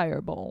 The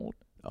firebolt.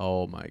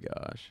 Oh my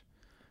gosh.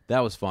 That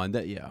was fun.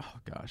 Oh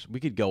gosh.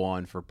 We could go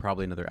on for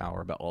probably another hour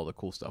about all the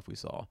cool stuff we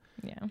saw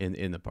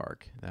in the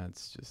park.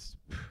 That's just,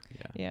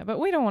 Yeah, but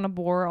we don't want to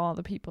bore all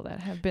the people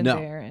that have been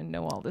there and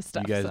know all this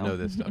stuff. You guys know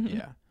this stuff,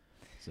 yeah.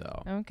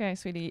 So okay,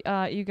 sweetie,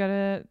 you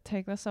gotta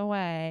take this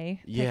away.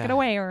 Yeah. Take it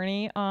away,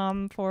 Ernie.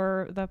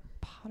 For the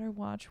Potter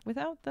Watch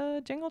without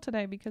the jingle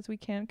today because we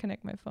can't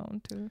connect my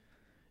phone to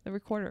the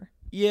recorder.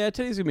 Yeah,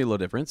 today's gonna be a little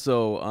different.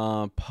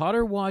 So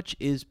Potter Watch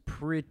is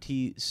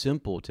pretty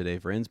simple today,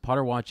 friends.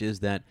 Potter Watch is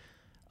that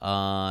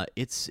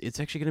it's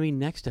actually gonna be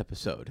next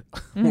episode.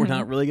 We're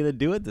not really gonna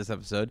do it this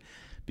episode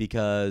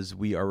because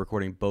we are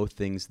recording both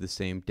things the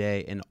same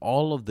day, and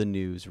all of the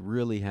news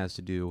really has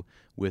to do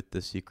with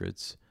the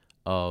secrets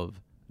of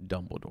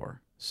Dumbledore.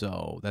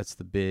 So that's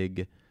the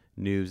big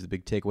news, the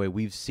big takeaway.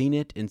 We've seen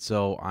it, and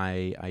so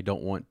I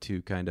don't want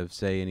to kind of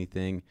say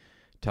anything,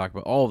 talk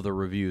about all of the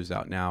reviews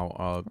out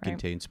now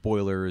contain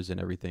spoilers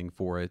and everything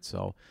for it.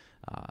 So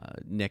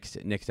next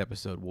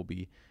episode we'll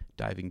be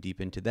diving deep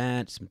into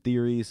that, some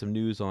theories, some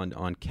news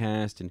on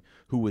cast and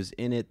who was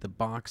in it, the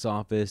box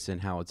office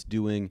and how it's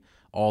doing,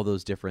 all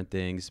those different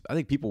things. I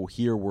think people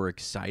here were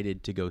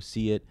excited to go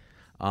see it.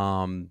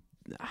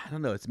 I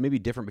don't know. It's maybe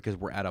different because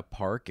we're at a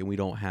park and we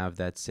don't have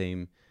that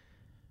same.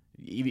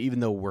 Even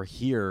though we're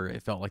here,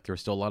 it felt like there was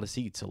still a lot of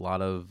seats, a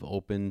lot of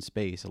open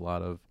space, a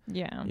lot of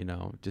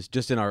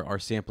just in our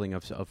sampling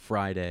of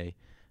Friday,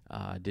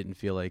 didn't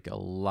feel like a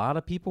lot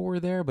of people were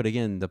there. But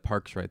again, the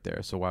park's right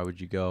there, so why would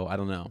you go? I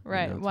don't know.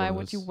 Right? Why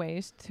would you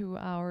waste 2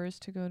 hours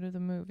to go to the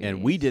movie?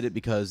 And we did it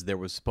because there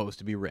was supposed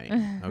to be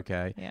rain.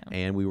 Okay,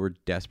 and we were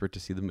desperate to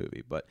see the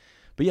movie, but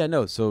yeah,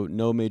 no. So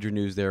no major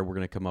news there. We're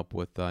gonna come up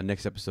with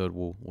next episode.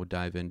 We'll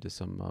dive into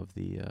some of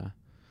the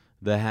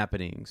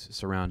happenings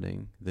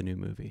surrounding the new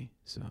movie.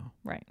 So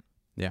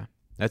yeah,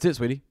 that's it,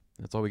 sweetie.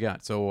 That's all we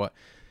got. So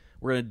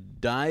we're gonna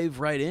dive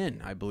right in,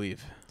 I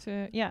believe.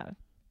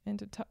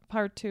 Into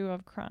part 2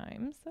 of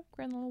Crimes of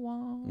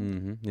Grindelwald.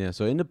 Mm-hmm. Yeah.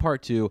 So into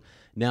part 2.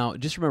 Now,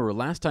 just remember,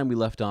 last time we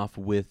left off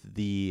with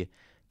the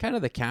kind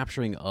of the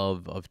capturing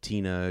of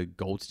Tina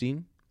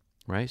Goldstein.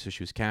 Right, so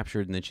she was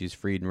captured and then she's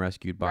freed and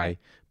rescued by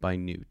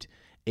Newt.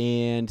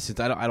 And since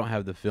I don't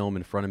have the film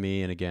in front of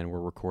me, and again we're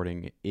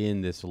recording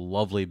in this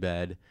lovely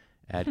bed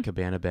at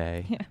Cabana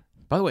Bay. Yeah.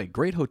 By the way,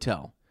 great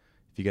hotel.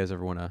 if you guys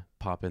ever want to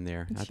pop in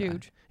there. It's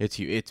huge. It's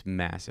huge. It's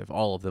massive.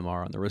 All of them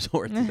are on the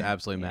resort. It's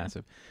absolutely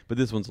massive. But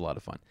this one's a lot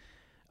of fun.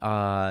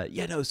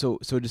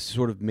 So just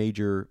sort of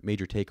major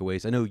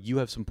takeaways. I know you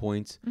have some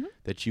points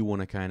that you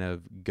want to kind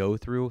of go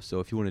through. So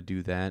if you want to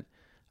do that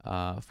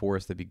for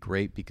us, that'd be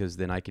great, because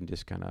then I can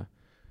just kind of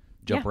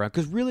jump around.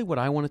 Because really what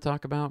I want to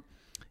talk about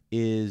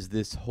is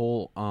this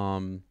whole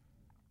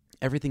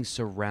everything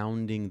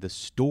surrounding the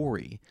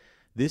story.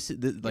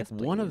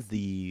 One of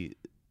the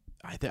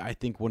I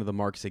think one of the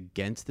marks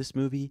against this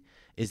movie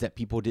is that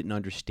people didn't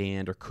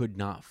understand or could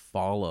not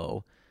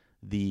follow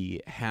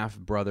the half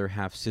brother,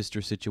 half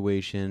sister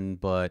situation,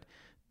 but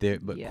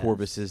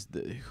Corvus is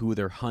who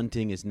they're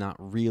hunting is not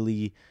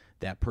really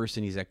that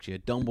person. He's actually a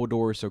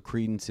Dumbledore, so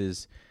Credence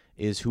is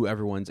who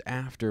everyone's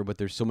after, but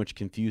there's so much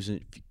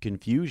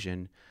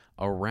confusion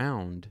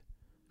around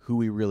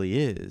who he really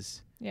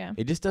is. Yeah.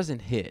 It just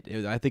doesn't hit.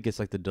 I think it's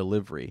like the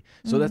delivery.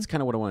 So that's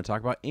kind of what I want to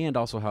talk about, and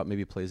also how it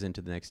maybe plays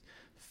into the next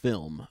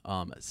film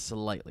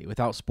slightly.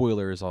 Without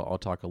spoilers, I'll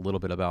talk a little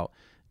bit about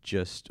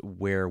just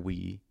where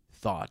we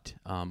thought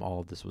all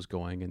of this was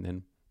going, and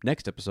then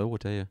next episode we'll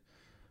tell you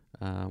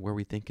where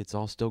we think it's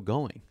all still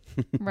going.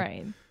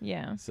 Right.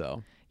 Yeah.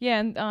 So. Yeah,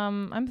 and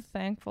I'm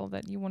thankful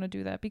that you want to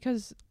do that,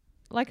 because,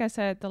 like I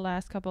said, the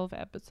last couple of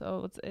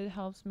episodes, it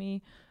helps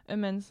me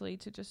immensely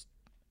to just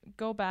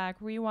go back,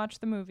 rewatch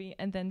the movie,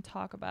 and then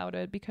talk about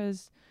it,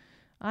 because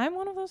I'm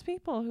one of those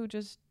people who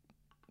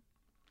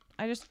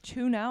I just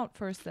tune out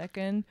for a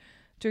second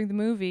during the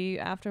movie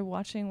after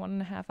watching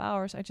 1.5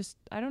 hours.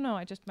 I don't know,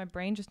 my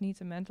brain just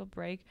needs a mental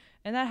break,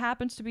 and that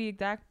happens to be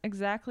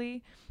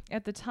exactly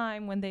at the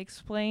time when they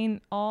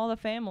explain all the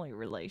family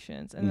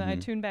relations, and then I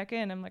tune back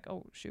in. I'm like,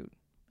 oh shoot,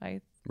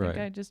 I think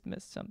I just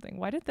missed something.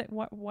 Why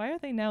are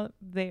they now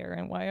there,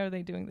 and why are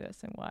they doing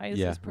this, and why is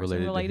this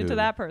person related to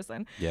that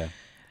person?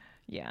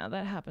 Yeah,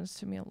 that happens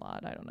to me a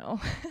lot. I don't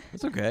know.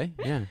 That's okay.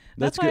 Yeah,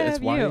 that's good.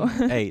 That's why you.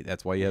 Hey,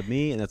 that's why you have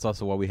me, and that's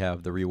also why we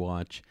have the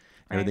rewatch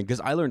and everything.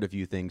 Because I learned a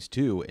few things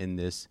too in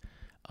this,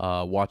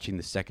 watching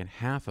the second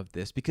half of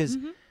this. Because,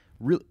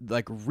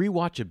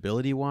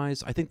 rewatchability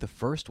wise, I think the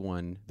first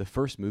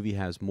movie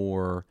has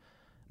more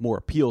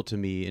appeal to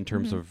me in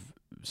terms of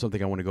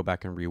something I want to go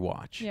back and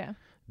rewatch. Yeah.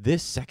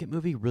 This second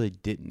movie really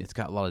didn't. It's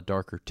got a lot of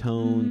darker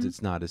tones.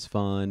 It's not as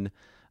fun.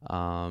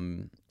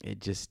 It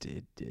just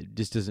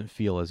doesn't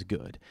feel as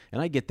good.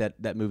 And I get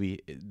that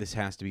movie, this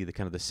has to be the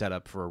kind of the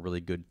setup for a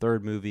really good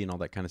third movie and all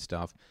that kind of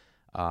stuff.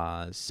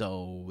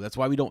 So that's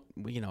why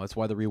it's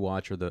why the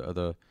rewatch or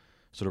the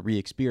sort of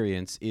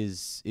re-experience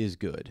is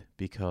good,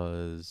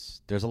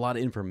 because there's a lot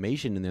of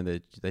information in there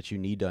that you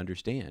need to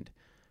understand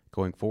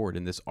going forward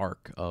in this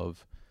arc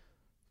of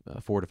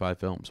 4 to 5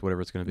 films, whatever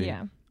it's going to be.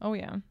 Yeah. Oh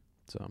yeah.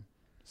 So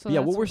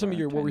what were some of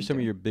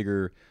your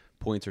bigger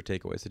points or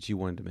takeaways that you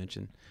wanted to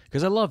mention?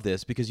 Because I love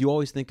this, because you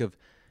always think of,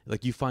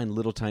 like, you find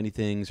little tiny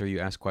things, or you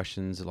ask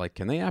questions like,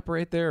 can they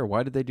apparate there, or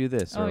why did they do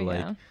this, or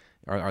like,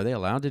 are they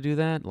allowed to do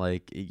that?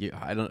 Like,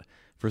 I don't.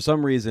 For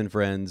some reason,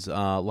 friends,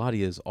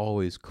 Lottie is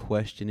always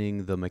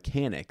questioning the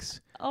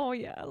mechanics. Oh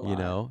yeah, a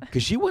lot.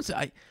 Because she wants.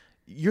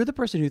 You're the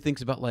person who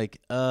thinks about, like,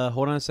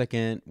 hold on a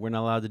second, we're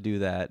not allowed to do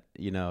that.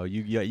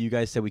 You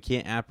guys said we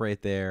can't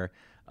apparate there,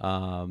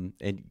 and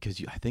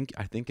because I think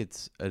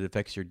it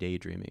affects your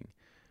daydreaming.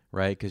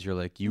 Right, because you're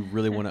like, you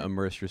really want to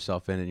immerse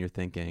yourself in it, and you're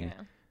thinking,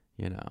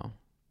 I don't know.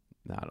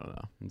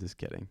 I'm just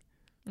kidding.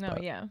 No,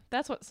 yeah,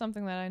 that's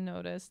something that I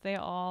noticed. They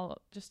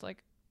all just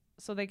like,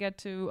 so they get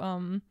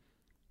to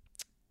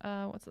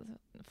what's this?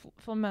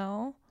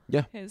 Flamel?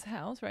 Yeah. His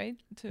house, right?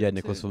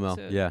 Nicholas Flamel.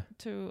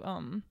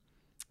 To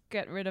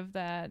get rid of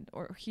that,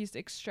 or he's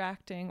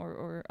extracting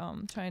or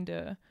trying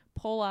to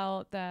pull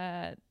out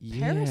that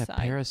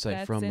parasite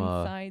that's from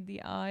inside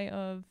the eye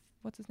of.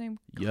 What's his name?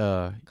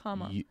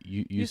 Kama.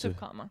 Yusuf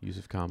Kama.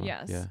 Yusuf Kama.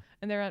 Yes. Yeah.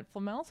 And they're at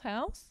Flamel's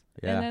house.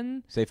 Yeah. And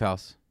then safe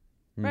house.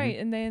 Right,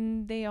 and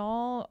then they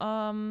all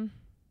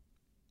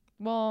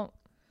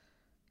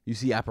you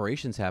see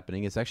apparitions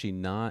happening. It's actually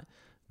not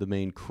the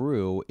main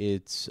crew.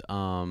 It's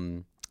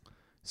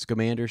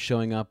Scamander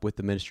showing up with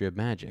the Ministry of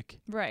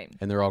Magic. Right.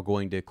 And they're all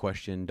going to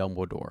question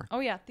Dumbledore. Oh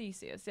yeah,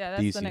 Theseus. Yeah,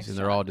 that's the next and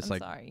they're all just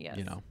Yes.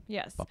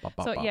 Yes. Bop, bop,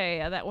 bop, so bop.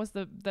 yeah, that was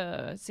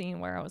the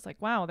scene where I was like,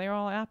 wow, they're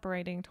all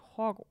apparating to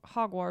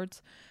Hogwarts.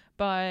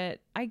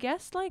 But I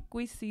guess like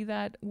we see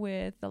that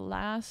with the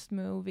last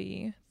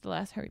movie, the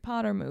last Harry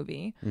Potter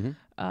movie,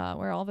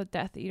 where all the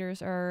Death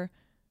Eaters are.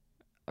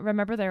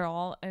 Remember, they're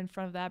all in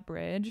front of that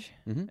bridge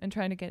and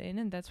trying to get in,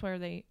 and that's where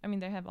they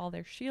have all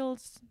their shield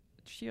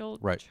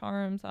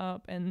charms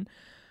up, and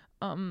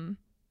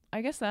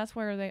I guess that's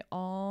where they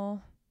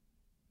all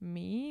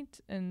meet,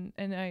 and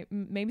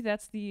maybe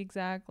that's the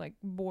exact like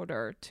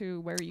border to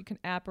where you can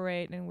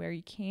apparate and where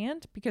you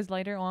can't, because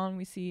later on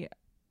we see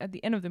at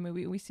the end of the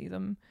movie we see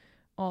them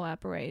all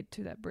apparate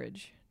to that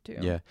bridge too.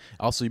 Yeah.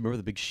 Also, you remember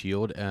the big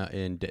shield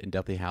in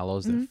Deathly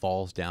Hallows that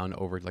falls down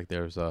over, like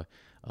there's a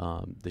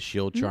the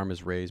shield charm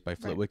is raised by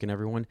Flitwick and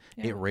everyone.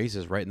 Yeah. It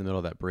raises right in the middle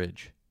of that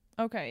bridge.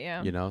 Okay,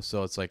 yeah. You know,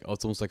 so it's like,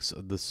 it's almost like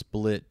the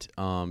split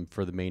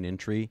for the main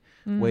entry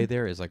way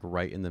there is like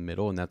right in the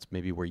middle, and that's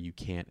maybe where you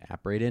can't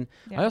apparate in.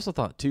 Yeah. I also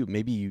thought too,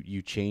 maybe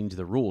you change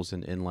the rules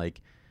and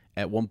like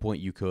at one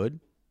point you could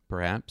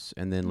perhaps,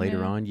 and then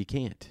later on you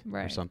can't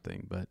or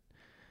something. But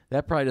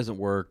that probably doesn't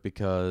work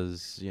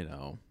because, you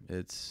know,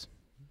 it's,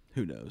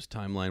 who knows,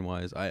 timeline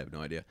wise, I have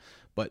no idea.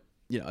 But,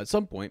 you know, at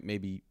some point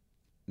maybe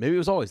it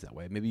was always that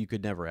way. Maybe you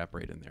could never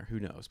apparate in there. Who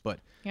knows? But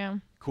yeah,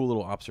 cool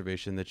little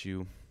observation that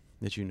you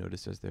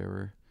noticed as they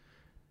were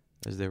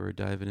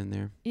diving in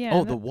there. Yeah.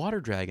 Oh, the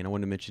water dragon I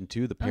wanted to mention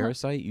too, the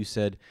parasite. You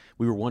said,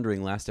 we were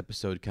wondering last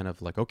episode kind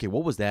of like, okay,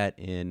 what was that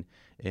in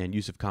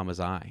Yusuf Kama's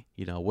eye?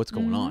 You know, what's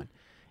going on?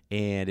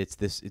 And it's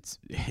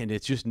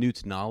just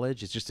Newt's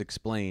knowledge. It's just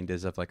explained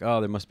as if like, oh,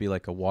 there must be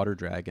like a water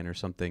dragon or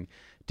something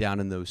down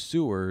in those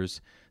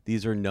sewers.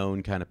 These are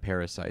known kind of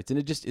parasites. And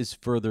it just is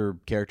further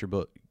character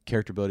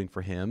building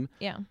for him.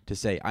 Yeah. To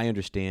say, I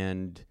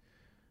understand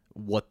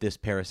what this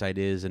parasite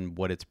is and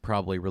what it's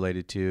probably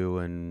related to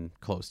and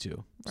close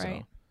to. Right.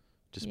 So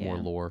just more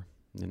lore,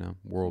 you know,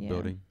 world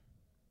building.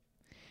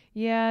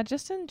 Yeah,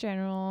 just in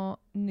general,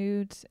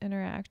 Newt's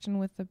interaction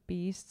with the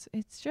beasts,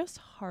 it's just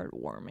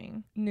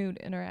heartwarming. Newt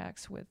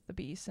interacts with the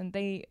beasts, and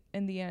they,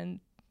 in the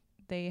end,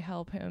 they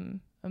help him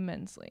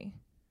immensely.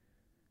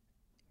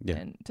 Yeah.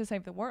 And to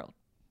save the world.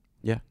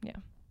 Yeah. Yeah.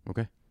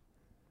 Okay.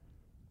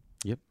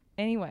 Yep.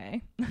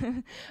 Anyway,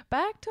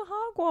 back to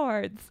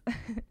Hogwarts.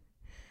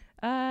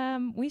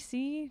 We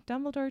see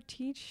Dumbledore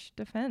teach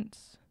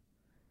defense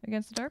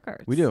against the dark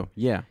arts. We do,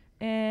 yeah.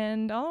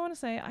 And all I want to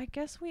say, I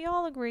guess we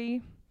all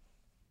agree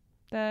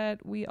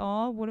that we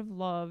all would have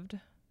loved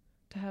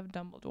to have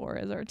Dumbledore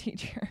as our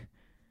teacher.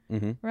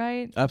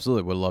 Right?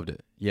 Absolutely, would have loved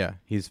it. Yeah,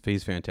 he's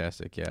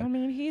fantastic, yeah. I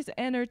mean, he's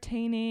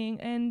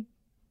entertaining, and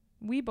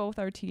we both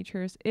are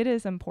teachers. It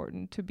is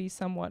important to be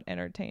somewhat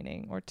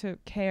entertaining or to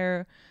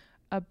care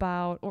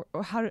about or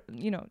how to,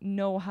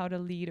 know how to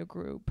lead a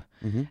group.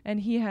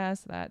 And he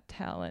has that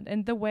talent.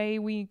 And the way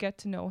we get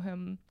to know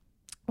him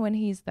when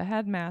he's the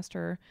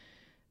headmaster,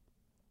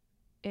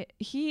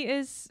 he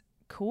is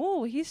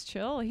cool. He's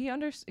chill.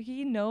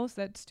 He knows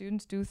that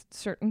students do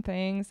certain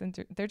things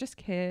and they're just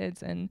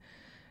kids, and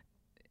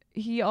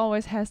he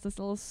always has this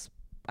little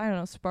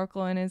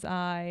sparkle in his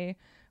eye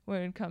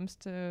when it comes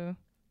to,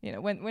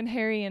 when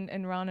Harry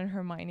and Ron and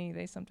Hermione,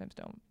 they sometimes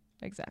don't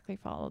exactly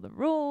follow the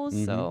rules.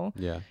 So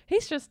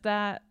he's just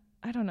that,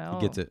 I don't know,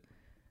 he gets it,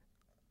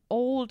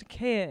 old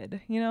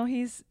kid.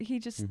 He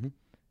just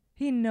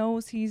he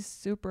knows he's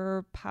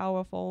super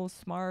powerful,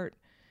 smart,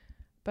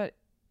 but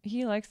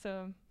he likes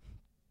to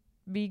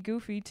be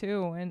goofy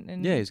too,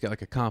 and yeah, he's got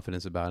like a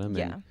confidence about him.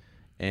 Yeah.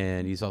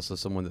 And he's also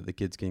someone that the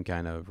kids can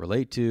kind of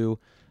relate to,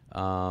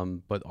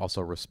 but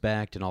also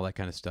respect and all that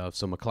kind of stuff.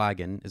 So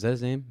McLaggen, is that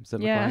his name? Is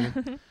that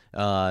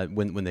McLaggen?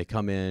 When they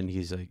come in,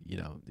 he's like,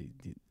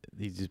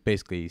 he's just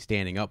basically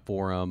standing up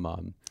for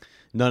him.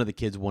 None of the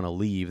kids want to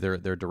leave.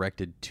 They're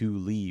directed to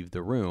leave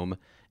the room,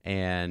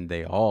 and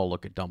they all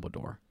look at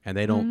Dumbledore, and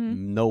they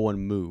don't. No one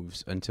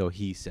moves until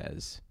he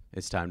says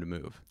it's time to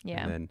move.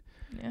 Yeah. And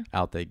then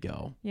out they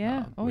go.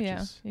 Yeah. Which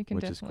You can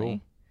definitely. is cool.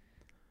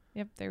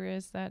 Yep. There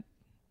is that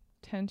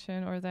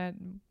tension, or that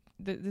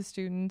the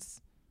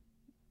students,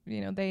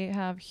 they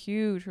have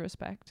huge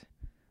respect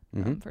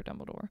for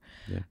Dumbledore.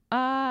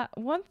 Yeah.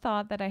 One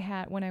thought that I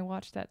had when I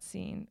watched that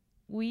scene,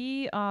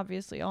 we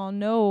obviously all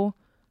know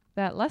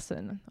that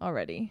lesson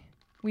already.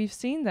 We've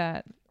seen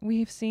that.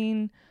 We've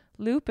seen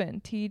Lupin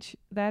teach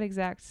that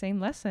exact same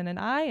lesson, and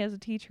I, as a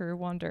teacher,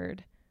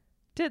 wondered,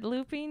 did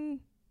Lupin,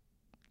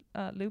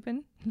 yeah.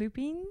 Lupin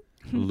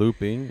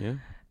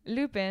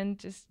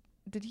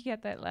did he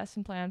get that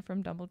lesson plan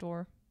from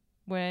Dumbledore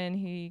when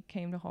he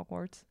came to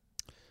Hogwarts?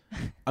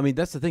 I mean,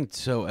 that's the thing.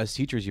 So as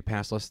teachers, you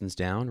pass lessons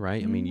down,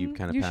 right? I mean, you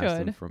kind of pass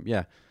them from,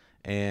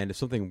 and if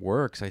something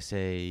works, I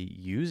say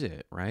use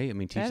it, right? I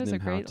mean, teaching them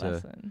how to,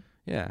 lesson.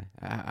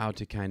 How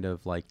to kind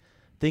of like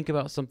think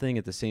about something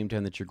at the same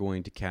time that you're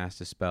going to cast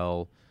a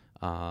spell,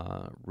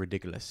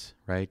 ridiculous,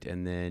 right?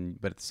 And then,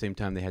 but at the same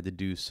time, they had to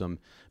do some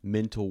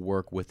mental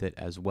work with it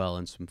as well,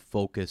 and some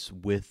focus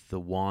with the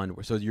wand.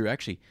 So you're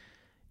actually,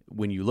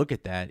 when you look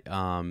at that,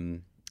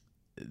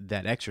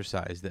 that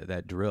exercise,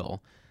 that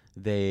drill,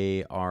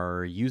 they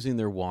are using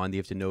their wand. You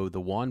have to know the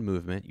wand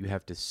movement. You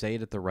have to say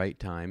it at the right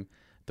time,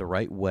 the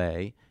right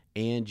way,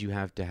 and you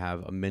have to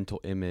have a mental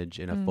image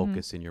and a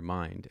focus in your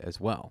mind as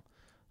well.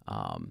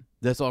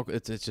 That's all.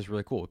 It's just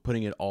really cool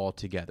putting it all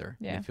together.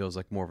 Yeah. It feels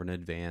like more of an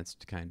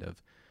advanced kind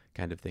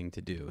of thing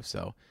to do.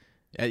 So,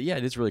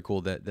 it is really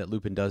cool that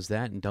Lupin does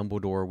that, and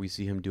Dumbledore, we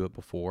see him do it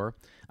before.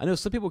 I know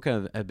some people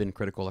kind of have been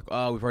critical, like,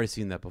 oh, we've already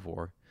seen that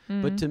before.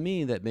 But to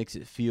me, that makes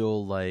it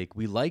feel like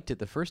we liked it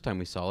the first time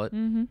we saw it.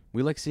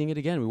 We like seeing it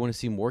again. We want to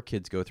see more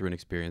kids go through an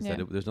experience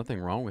that. There's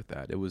nothing wrong with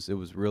that. It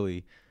was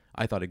really,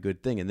 I thought, a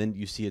good thing. And then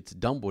you see it's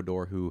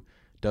Dumbledore who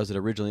does it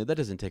originally. That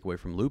doesn't take away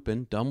from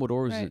Lupin.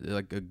 Dumbledore is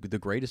like the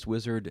greatest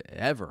wizard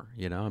ever.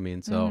 I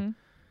mean, so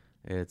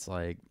it's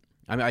like,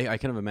 I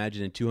kind of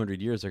imagine in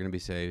 200 years they're going to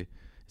be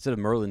instead of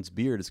Merlin's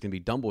beard, it's going to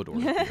be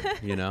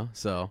Dumbledore's beard.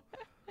 So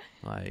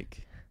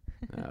Like,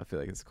 I feel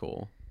like it's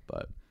cool.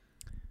 But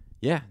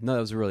yeah, no,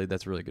 that's a really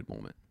good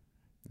moment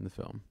in the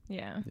film.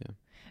 Yeah. Yeah.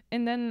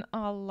 And then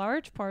a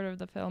large part of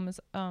the film is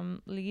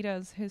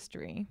Lida's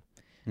history.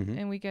 Mm-hmm.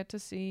 And we get to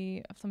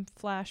see some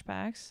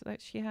flashbacks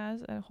that she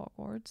has at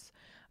Hogwarts.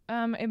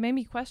 It made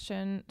me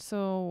question,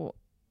 so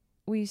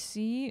we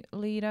see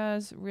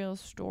Lida's real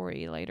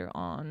story later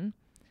on.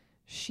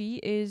 She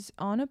is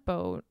on a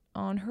boat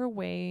on her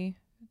way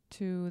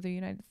to the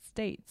United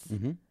States.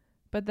 Mm-hmm.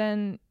 But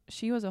then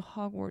she was a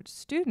Hogwarts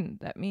student.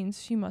 That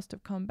means she must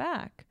have come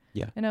back.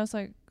 Yeah. And I was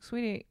like,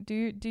 sweetie,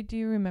 did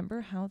you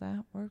remember how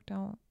that worked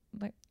out?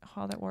 Like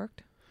how that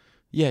worked?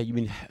 Yeah, you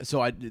mean,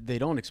 so they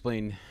don't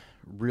explain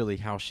really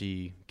how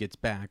she gets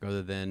back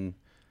other than,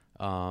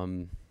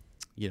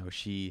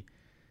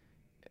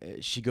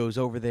 she goes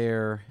over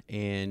there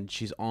and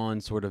she's on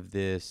sort of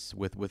this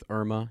with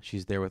Irma.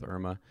 She's there with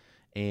Irma,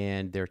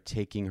 and they're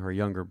taking her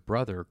younger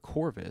brother,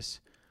 Corvus,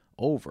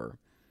 over.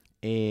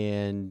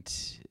 And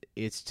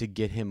it's to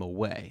get him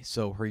away.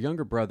 So her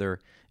younger brother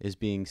is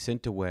being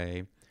sent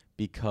away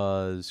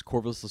because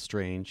Corvus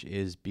Lestrange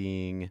is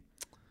being...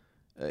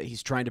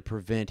 he's trying to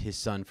prevent his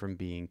son from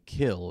being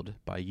killed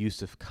by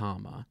Yusuf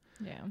Kama.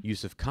 Yeah.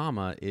 Yusuf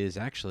Kama is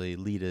actually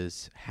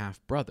Lida's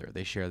half-brother.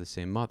 They share the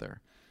same mother.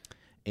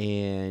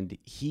 And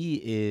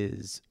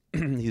he's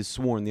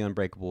sworn the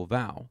unbreakable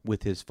vow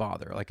with his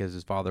father. Like, as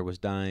his father was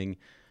dying,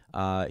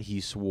 he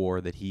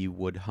swore that he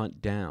would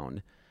hunt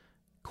down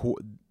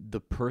the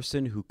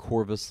person who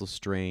Corvus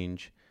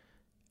Lestrange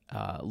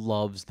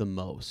loves the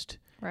most.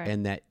 Right.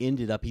 And that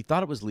ended up, he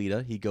thought it was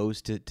Lida. He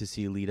goes to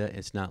see Lida.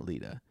 It's not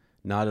Lida.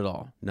 Not at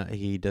all. No,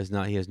 he does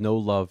not. He has no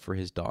love for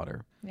his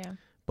daughter. Yeah.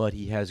 But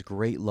he has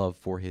great love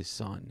for his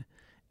son.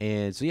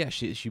 And so, yeah,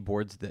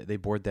 they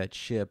board that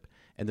ship,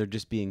 and they're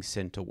just being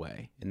sent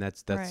away. And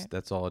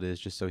that's all it is,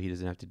 just so he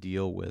doesn't have to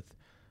deal with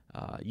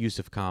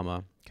Yusuf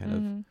Kama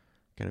kind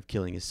of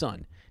killing his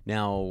son.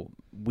 Now,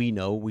 we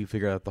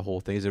figured out the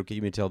whole thing. Is it okay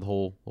you may tell the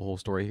whole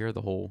story here?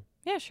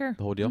 Yeah, sure.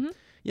 The whole deal? Mm-hmm.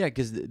 Yeah,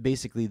 because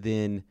basically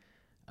then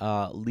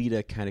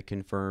Lida kind of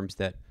confirms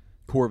that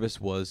Corvus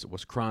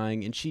was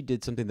crying, and she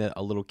did something that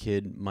a little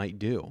kid might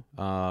do,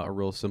 a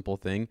real simple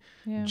thing.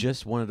 Yeah.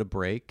 Just wanted a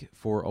break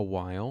for a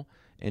while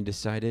and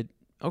decided,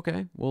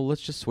 okay, well,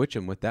 let's just switch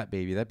him with that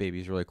baby. That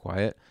baby's really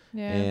quiet,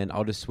 and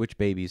I'll just switch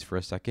babies for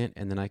a second,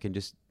 and then I can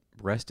just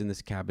rest in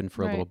this cabin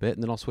for a little bit,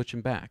 and then I'll switch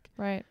him back.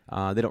 Right.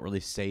 They don't really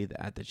say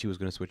that she was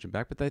going to switch him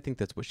back, but I think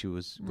that's what she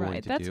was going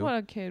to do. That's what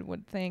a kid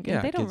would think. Yeah,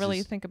 and they don't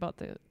really think about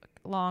the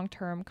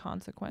long-term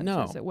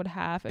consequences it would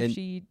have if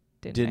she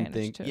didn't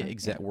think to. Yeah,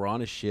 exactly. We're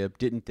on a ship,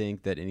 didn't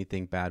think that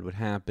anything bad would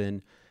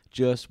happen,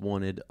 just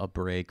wanted a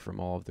break from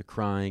all of the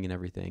crying and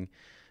everything.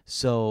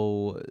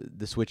 So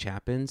the switch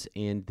happens,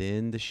 and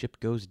then the ship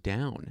goes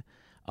down.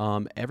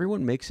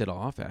 Everyone makes it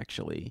off,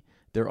 actually.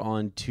 They're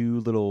on two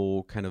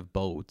little kind of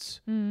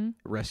boats,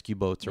 rescue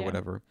boats or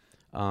whatever,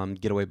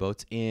 getaway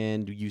boats,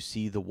 and you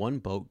see the one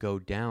boat go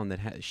down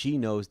that she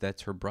knows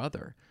that's her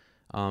brother,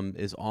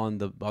 is on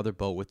the other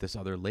boat with this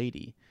other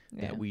lady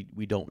that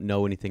we don't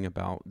know anything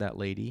about that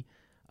lady,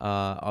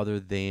 other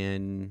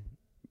than,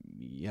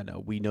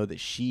 we know that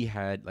she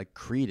had like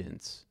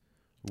Credence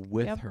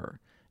with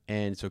her.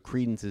 And so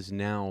Credence is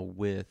now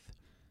with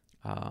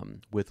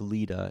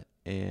Lida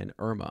and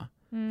Irma,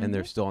 and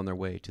they're still on their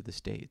way to the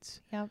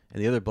States. Yep.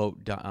 And the other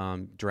boat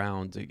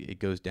drowns. It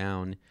goes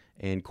down,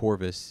 and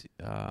Corvus,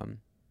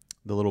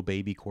 the little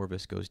baby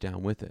Corvus, goes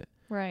down with it.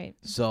 Right.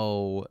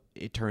 So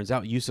it turns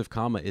out Yusuf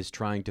Kama is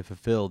trying to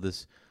fulfill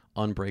this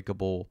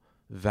unbreakable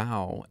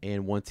vow,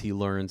 and once he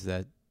learns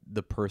that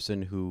the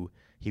person who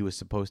he was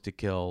supposed to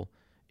kill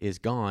is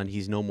gone,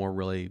 he's no more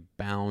really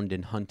bound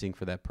and hunting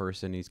for that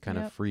person. He's kind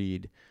of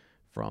freed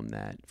from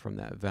that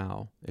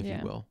vow, if you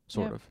will,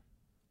 sort of.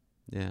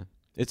 Yeah.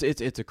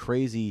 It's a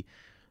crazy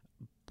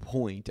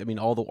point. I mean,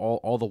 all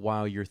the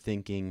while you're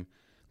thinking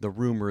the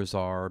rumors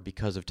are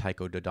because of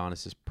Tycho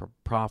Dodonis'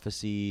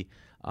 prophecy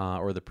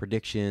or the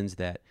predictions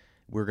that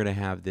we're going to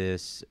have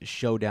this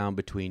showdown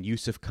between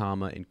Yusuf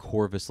Kama and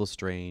Corvus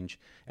Lestrange,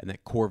 and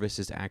that Corvus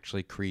is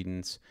actually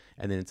Credence,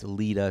 and then it's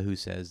Lida who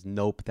says,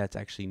 nope, that's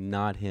actually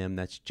not him.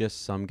 That's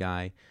just some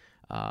guy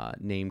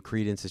named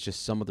Credence. It's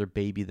just some other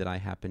baby that I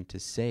happened to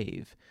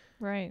save.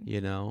 Right.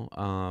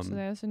 So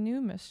there's a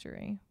new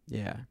mystery.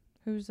 Yeah.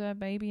 Who's that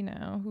baby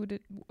now?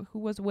 Who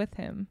was with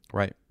him?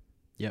 Right.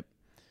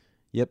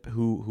 Yep.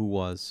 Who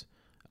was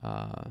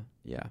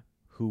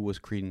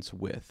Credence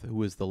with? Who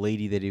was the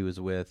lady that he was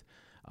with?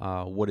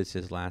 What is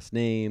his last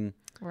name?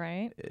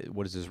 Right.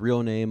 What is his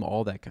real name?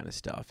 All that kind of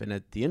stuff. And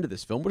at the end of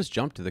this film, we'll just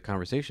jump to the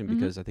conversation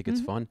because I think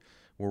it's fun.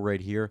 We're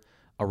right here.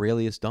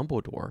 Aurelius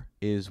Dumbledore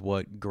is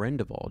what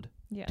Grindelwald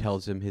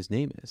tells him his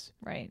name is.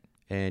 Right.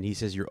 And he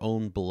says your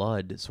own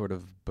blood sort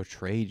of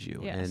betrayed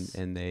you, yes.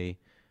 and they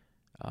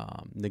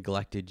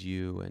neglected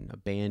you and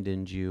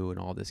abandoned you and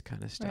all this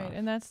kind of stuff. Right,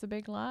 and that's the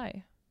big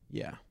lie.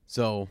 Yeah.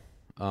 So,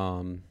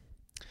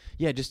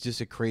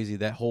 just a crazy,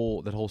 that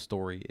whole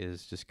story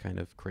is just kind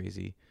of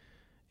crazy.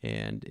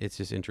 And it's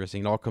just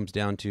interesting. It all comes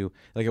down to,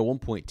 like, at one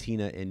point,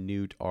 Tina and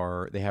Newt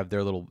they have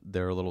their little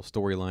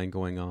storyline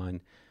going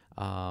on,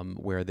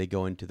 where they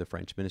go into the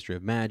French Ministry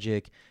of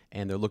Magic,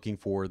 and they're looking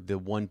for the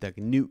one that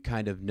Newt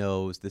kind of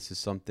knows. This is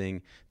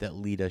something that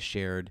Lita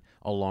shared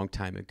a long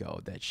time ago,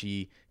 that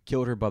she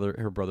killed her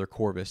brother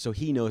Corvus. So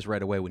he knows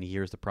right away when he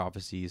hears the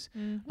prophecies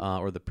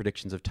or the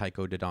predictions of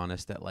Tycho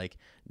Dodonis that, like,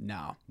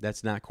 no,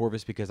 that's not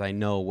Corvus, because I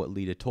know what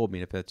Lita told me.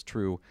 And if that's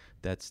true,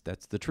 that's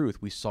the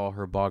truth. We saw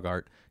her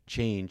Bogart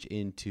change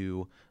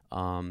into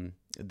the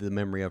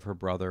memory of her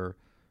brother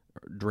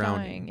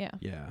drowning. Dying,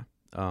 Yeah.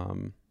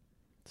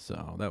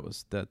 So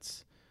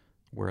that's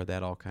where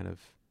that all kind of.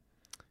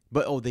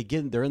 But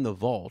they're in the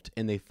vault,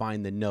 and they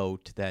find the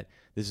note that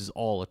this is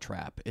all a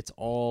trap. It's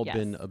all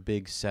been a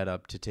big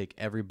setup to take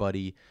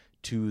everybody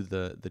to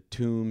the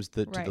tombs,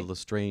 to the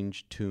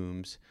Lestrange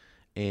tombs,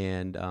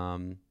 and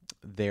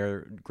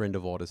there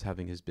Grindelwald is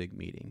having his big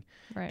meeting.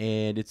 Right.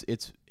 And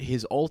it's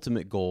his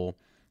ultimate goal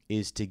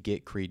is to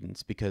get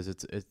Credence, because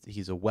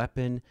he's a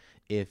weapon.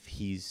 If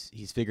he's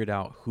figured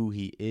out who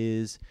he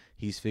is,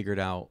 he's figured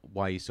out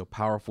why he's so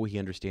powerful. He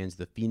understands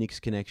the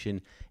Phoenix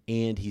connection,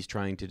 and he's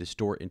trying to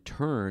distort and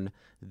turn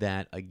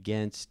that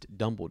against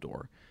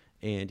Dumbledore,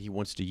 and he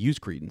wants to use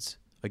Credence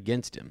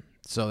against him.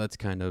 So that's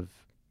kind of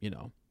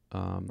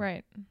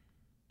right.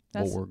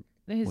 That's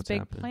his big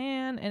happening.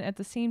 plan, and at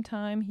the same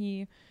time,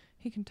 he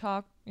can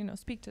talk,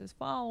 speak to his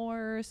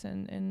followers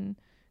and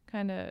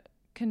kind of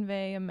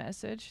convey a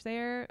message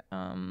there.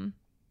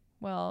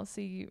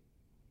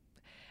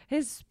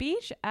 His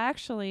speech,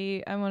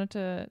 actually, I wanted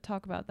to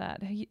talk about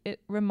that. It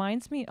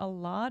reminds me a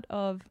lot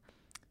of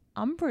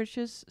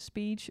Umbridge's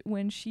speech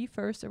when she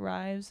first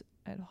arrives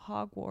at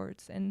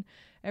Hogwarts, and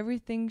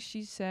everything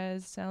she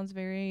says sounds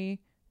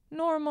very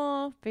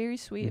normal, very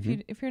sweet.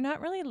 Mm-hmm. If you're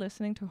not really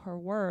listening to her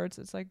words,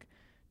 it's like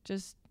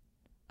just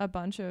a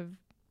bunch of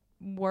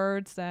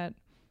words that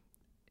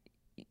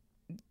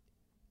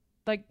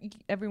like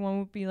everyone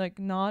would be like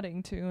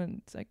nodding to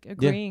and it's like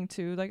agreeing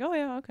to, like, oh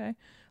yeah, okay.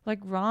 Like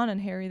Ron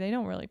and Harry, they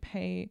don't really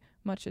pay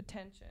much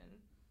attention.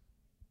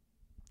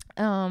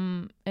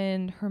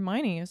 And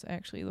Hermione is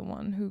actually the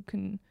one who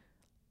can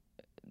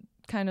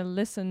kind of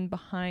listen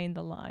between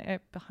the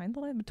lines.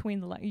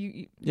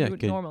 You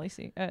would normally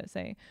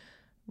say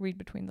read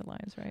between the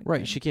lines, right?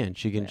 Right. She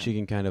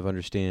can kind of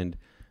understand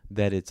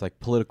that it's like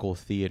political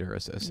theater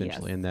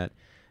essentially, and that.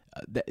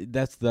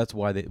 That's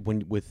why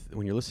when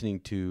you're listening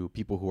to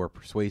people who are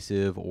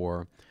persuasive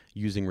or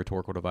using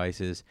rhetorical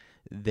devices,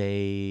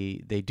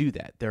 they do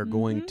that. They're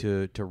going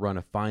to run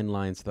a fine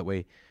line, so that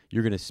way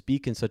you're going to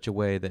speak in such a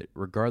way that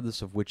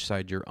regardless of which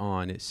side you're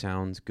on, it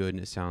sounds good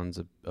and it sounds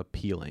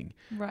appealing.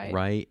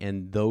 Right.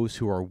 And those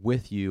who are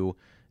with you,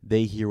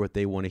 they hear what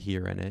they want to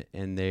hear in it,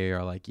 and they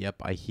are like,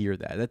 "Yep, I hear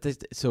that."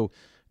 So.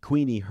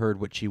 Queenie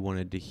heard what she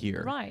wanted to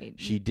hear. Right.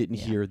 She didn't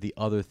hear the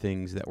other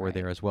things that were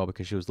there as well,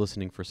 because she was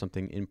listening for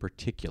something in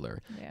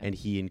particular. Yeah. And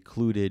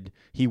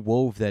he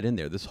wove that in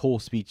there. This whole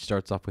speech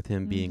starts off with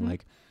him being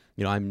like,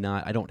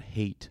 I don't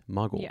hate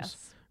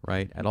Muggles,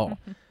 right, at all.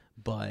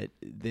 But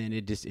then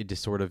it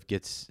just sort of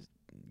it's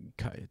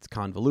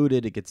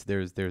convoluted. It gets,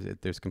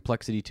 there's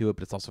complexity to it,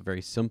 but it's also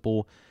very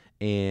simple.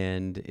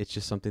 And it's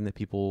just something that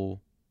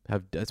people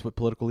that's what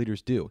political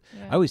leaders do.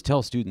 Yeah. I always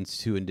tell students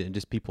too, and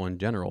just people in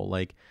general,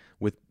 like,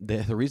 with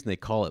the reason they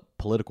call it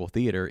political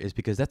theater is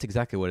because that's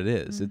exactly what it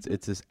is.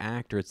 It's this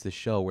act, or it's this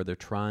show where they're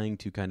trying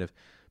to kind of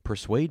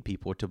persuade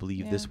people to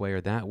believe this way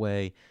or that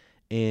way.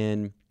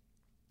 And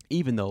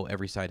even though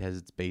every side has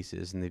its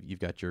bases and you've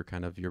got your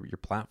kind of your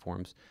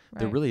platforms,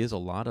 there really is a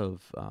lot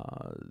of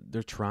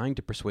they're trying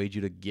to persuade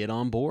you to get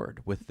on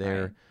board with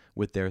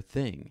their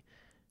thing.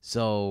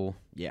 So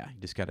yeah, you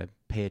just got to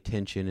pay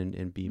attention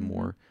and be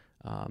more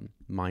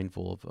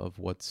mindful of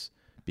what's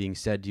being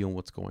said to you and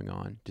what's going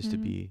on, just to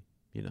be,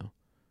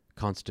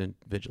 constant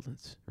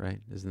vigilance,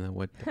 right? Isn't that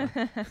what?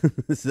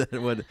 Is that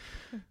what?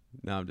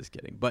 No, I'm just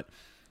kidding. But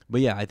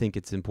yeah, I think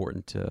it's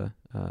important to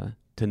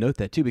note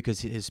that too,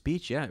 because his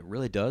speech, it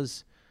really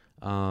does.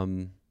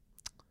 It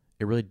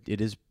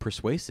is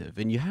persuasive,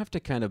 and you have to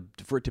kind of,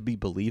 for it to be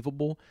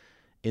believable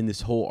in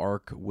this whole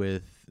arc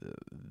with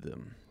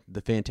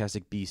the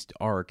Fantastic Beast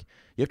arc,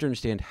 you have to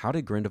understand, how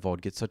did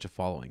Grindelwald get such a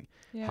following?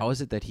 Yeah. How is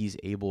it that he's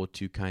able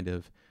to kind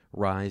of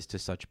rise to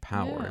such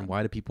power, and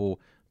why do people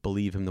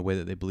believe him the way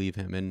that they believe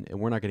him? And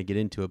we're not going to get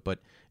into it, but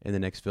in the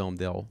next film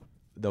they'll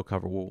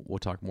cover. We'll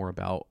talk more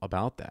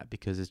about that,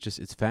 because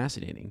it's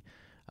fascinating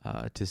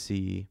to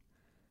see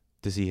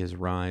his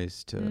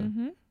rise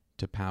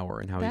to power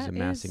and how he's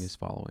amassing his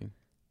following.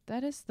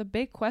 That is the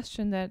big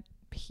question that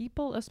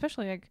people,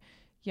 especially like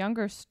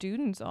younger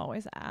students,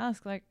 always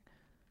ask. Like,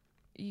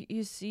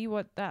 you see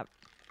what that,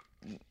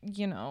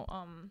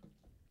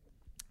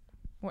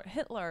 what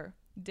Hitler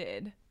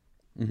did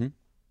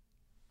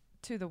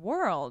to the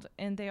world,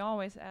 and they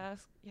always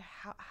ask,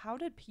 how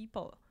did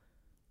people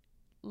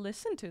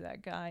listen to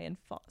that guy and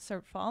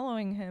start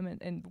following him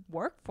and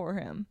work for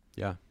him?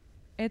 Yeah.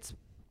 It's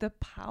the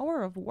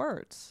power of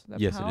words, the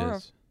yes, power it of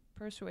is.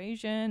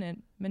 persuasion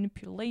and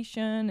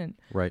manipulation, and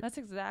Right. that's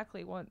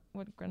exactly what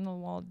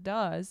Grindelwald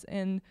does.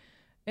 And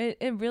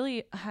it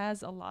really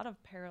has a lot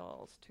of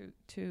parallels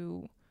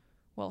to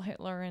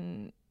Hitler,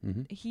 and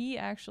Mm-hmm. he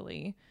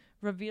actually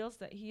reveals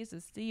that he's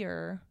a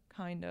seer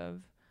kind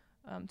of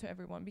to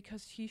everyone,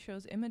 because he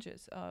shows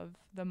images of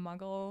the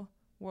Muggle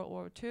World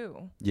War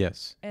II.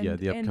 Yes. And,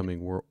 the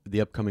upcoming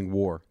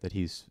war that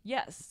he's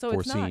yes, so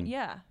foreseen. it's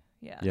not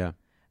yeah.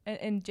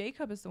 And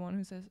Jacob is the one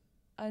who says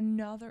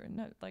not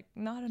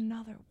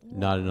another war.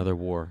 Not another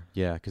war.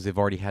 Yeah, because they've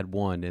already had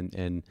one,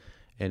 and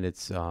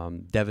it's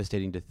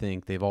devastating to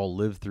think they've all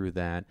lived through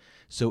that.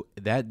 So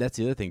that's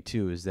the other thing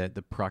too, is that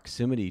the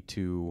proximity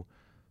to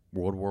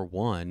World War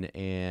I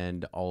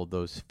and all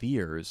those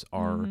fears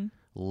are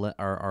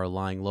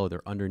lying low.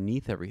 They're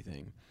underneath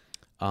everything.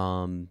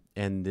 And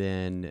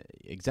then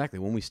exactly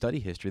when we study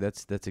history,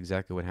 that's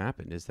exactly what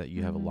happened, is that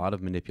you have a lot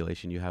of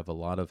manipulation, you have a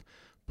lot of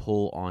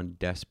pull on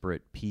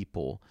desperate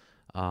people,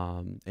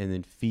 and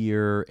then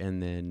fear,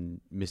 and then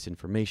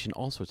misinformation,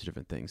 all sorts of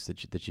different things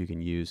that you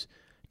can use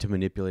to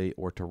manipulate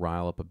or to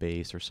rile up a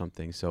base or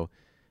something. So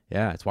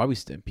yeah, it's why we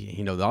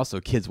also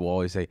kids will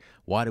always say,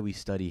 why do we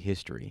study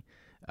history?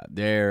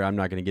 I'm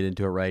not going to get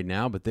into it right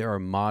now, but there are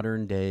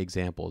modern day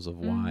examples of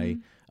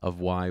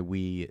why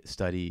we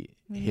study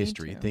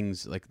history.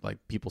 Things like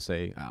people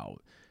say, "Oh,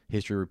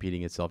 history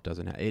repeating itself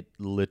doesn't have." It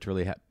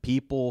literally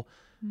people.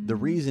 The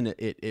reason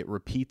it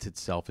repeats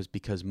itself is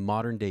because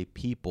modern day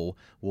people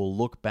will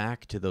look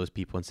back to those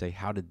people and say,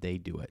 "How did they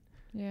do it?"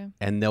 Yeah,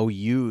 and they'll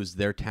use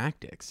their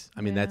tactics.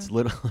 I mean, that's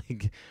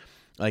literally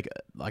like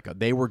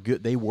they were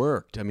good. They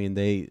worked. I mean,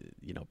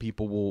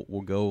 people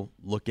will go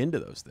look into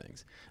those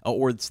things,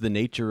 or it's the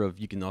nature of.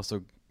 You can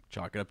also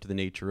chalk it up to the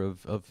nature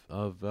of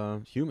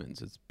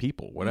humans. It's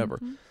people,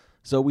 whatever.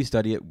 So we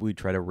study it. We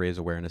try to raise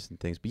awareness and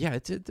things. But yeah,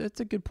 it's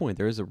a good point.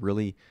 There is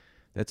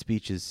that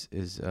speech is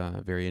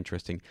very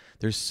interesting.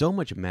 There's so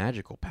much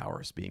magical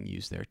powers being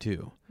used there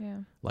too.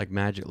 Yeah, like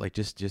magic, like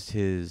just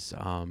his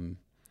all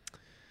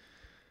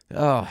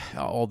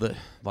the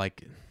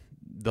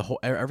the whole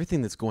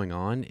everything that's going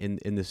on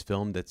in this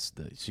film.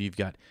 So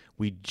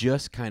we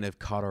just kind of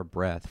caught our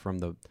breath from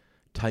the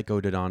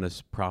Tycho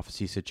Dodonus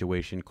prophecy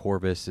situation,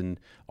 Corvus, and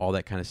all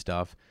that kind of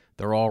stuff.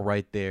 They're all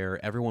right there.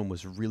 Everyone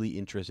was really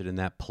interested in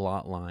that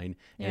plot line,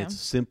 and it's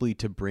simply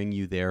to bring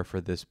you there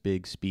for this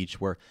big speech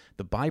where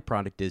the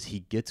byproduct is he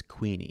gets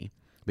Queenie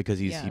because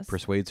he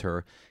persuades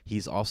her.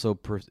 He's also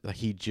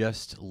he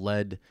just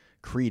led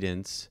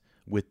Credence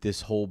with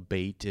this whole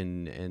bait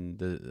and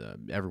the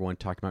everyone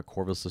talking about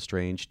Corvus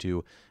Lestrange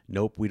to,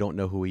 nope, we don't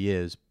know who he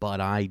is, but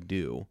I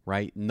do,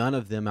 right? None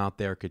of them out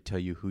there could tell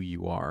you who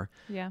you are.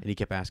 Yeah. And he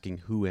kept asking,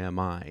 who am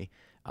I?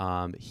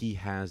 He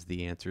has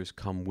the answers.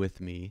 Come with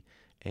me,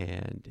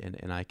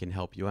 and I can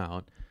help you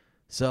out.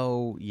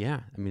 So yeah,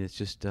 I mean, it's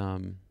just it's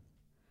kind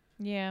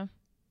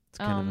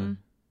of a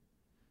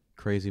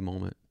crazy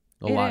moment.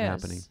 A lot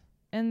happening.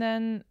 And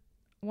then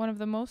one of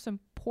the most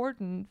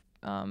important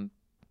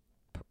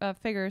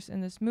figures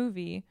in this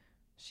movie,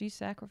 she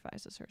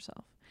sacrifices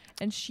herself,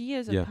 and she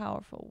is a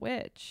powerful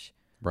witch.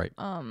 Right.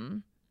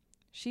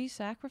 She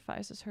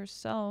sacrifices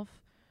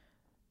herself,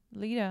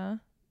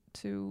 Lita,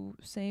 to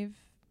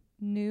save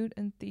Newt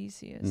and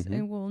Theseus,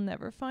 and we'll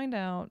never find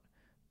out.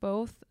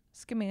 Both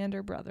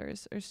Scamander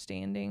brothers are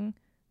standing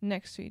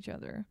next to each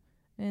other,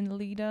 and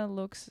Lita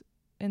looks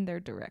in their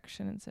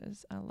direction and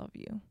says, "I love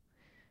you."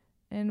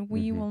 And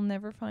we will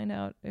never find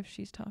out if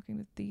she's talking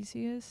to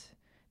Theseus,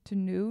 to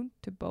Newt,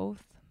 to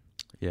both.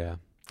 Yeah.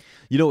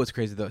 You know what's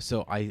crazy though?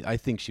 So I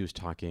think she was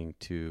talking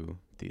to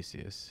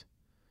Theseus.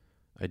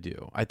 I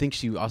do. I think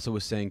she also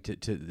was saying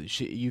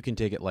you can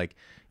take it like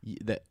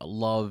that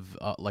love,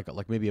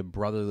 like maybe a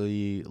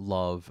brotherly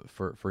love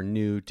for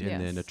Newt,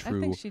 and then a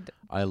true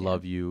I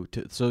love you.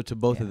 So to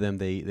both of them,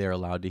 they're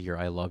allowed to hear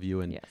I love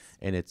you, and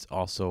it's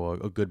also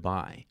a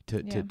goodbye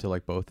to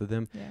like both of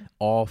them. Yeah.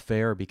 All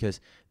fair, because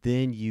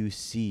then you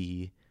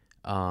see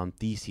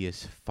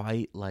Theseus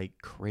fight like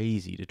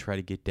crazy to try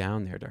to get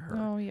down there to her.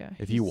 Oh yeah.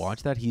 If you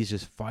watch that, he's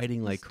just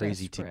fighting like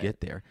crazy to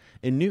get there.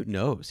 And Newt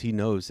knows. He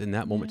knows in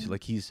that moment,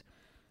 like he's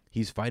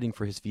fighting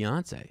for his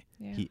fiance.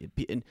 Yeah.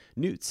 And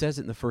Newt says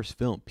it in the first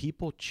film.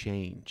 People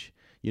change.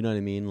 You know what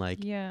I mean?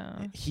 Like,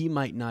 he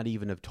might not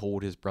even have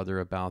told his brother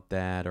about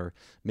that, or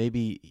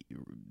maybe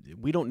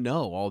we don't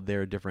know all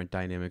their different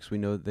dynamics. We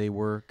know they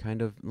were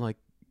kind of like,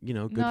 good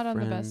friends. Not on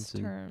the best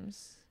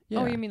terms. Yeah.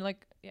 Oh, you mean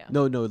like, yeah.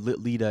 No,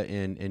 Lita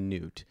and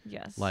Newt.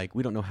 Yes. Like,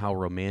 we don't know how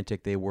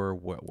romantic they were,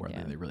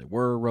 whether they really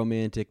were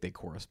romantic, they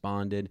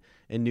corresponded.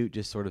 And Newt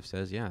just sort of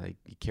says,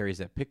 he carries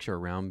that picture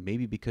around,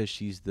 maybe because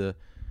she's the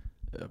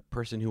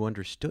person who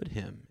understood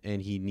him,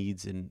 and he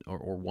needs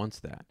or wants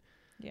that.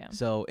 Yeah.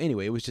 So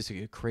anyway, it was just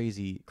a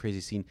crazy,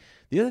 crazy scene.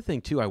 The other thing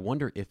too, I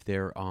wonder if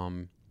they're,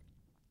 I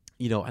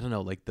don't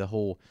know, like the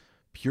whole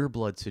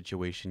pureblood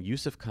situation,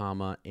 Yusuf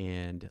Kama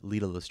and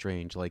Lita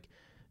Lestrange, like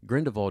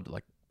Grindelwald,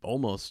 like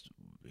almost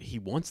he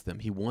wants them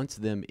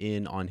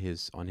in on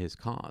his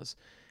cause,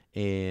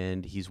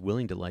 and he's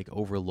willing to like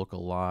overlook a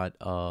lot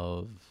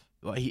of.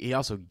 Well, he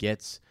also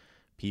gets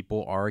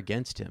people are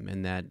against him,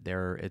 and that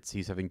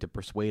he's having to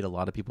persuade a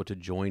lot of people to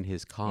join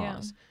his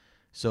cause.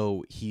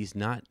 So he's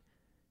not.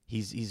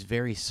 He's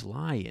very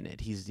sly in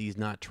it. He's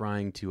not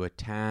trying to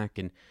attack.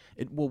 And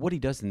what he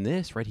does in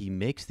this, right? He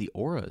makes the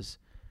auras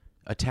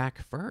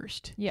attack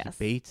first. Yes.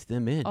 He baits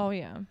them in. Oh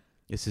yeah.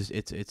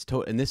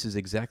 And this is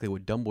exactly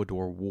what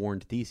Dumbledore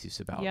warned Theseus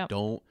about. Yep.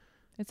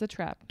 It's a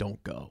trap.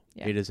 Don't go.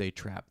 Yeah. It is a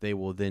trap. They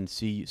will then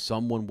see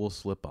someone will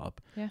slip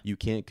up. Yeah. You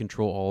can't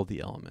control all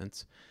the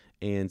elements,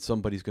 and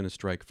somebody's going to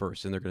strike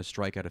first, and they're going to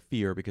strike out of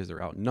fear because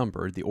they're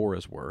outnumbered. The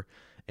auras were,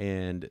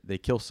 and they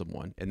kill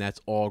someone, and that's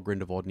all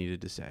Grindelwald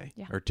needed to say,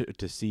 or to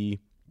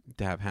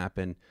have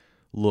happen.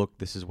 Look,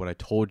 this is what I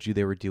told you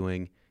they were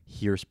doing.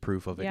 Here's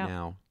proof of it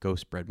now. Go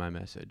spread my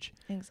message.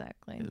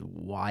 Exactly.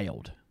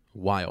 Wild.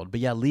 But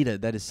yeah, Lita,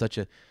 that is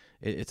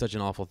it's such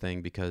an awful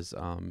thing because,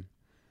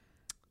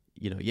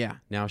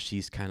 now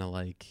she's kind of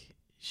like,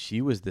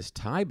 she was this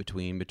tie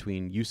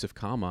between Yusuf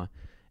Kama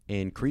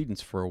and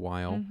Credence for a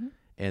while. Mm-hmm.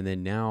 And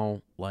then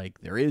now, like,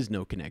 there is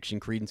no connection.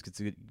 Credence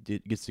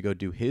gets to go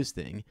do his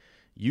thing.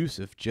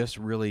 Yusuf just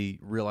really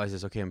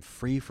realizes, okay, I'm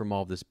free from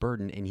all this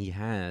burden, and he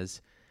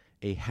has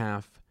a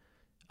half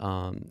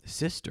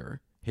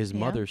sister, his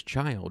mother's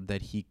child,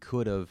 that he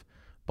could have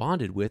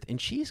bonded with, and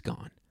she's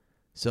gone.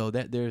 So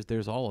that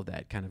there's all of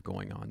that kind of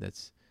going on.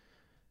 That's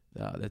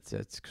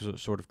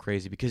sort of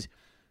crazy because,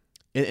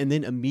 and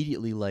then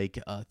immediately, like,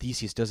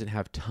 Theseus doesn't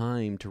have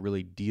time to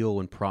really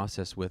deal and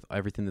process with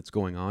everything that's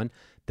going on.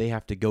 They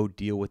have to go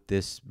deal with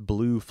this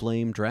blue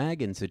flame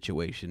dragon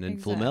situation,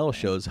 and Flamel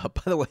shows up.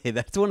 By the way,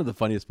 that's one of the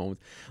funniest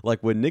moments.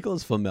 Like when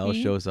Nicholas Flamel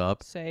shows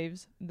up,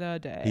 saves the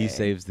day. He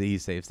saves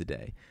the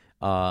day.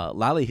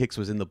 Lally Hicks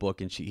was in the book,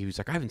 and he was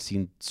like, I haven't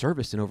seen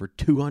Service in over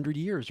 200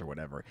 years or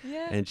whatever.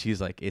 Yeah. And she's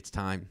like, it's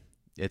time.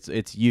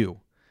 It's you,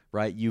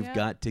 right? You've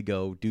got to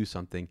go do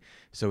something.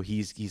 So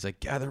he's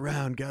like, gather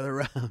round.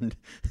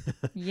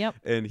 Yep.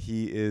 And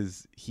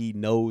he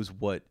knows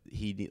what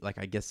like,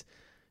 I guess,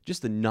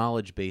 just the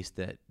knowledge base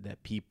that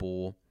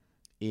people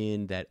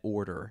in that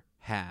order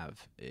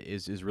have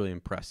is really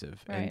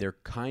impressive. Right. And they're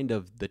kind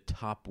of the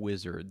top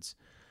wizards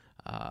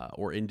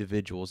or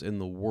individuals in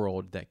the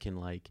world that can,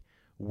 like,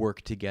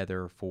 work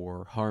together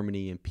for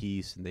harmony and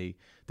peace. And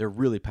they're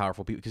really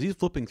powerful people, because he's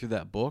flipping through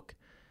that book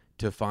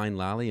to find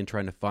Lally and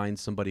trying to find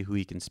somebody who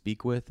he can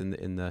speak with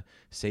in the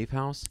safe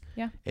house.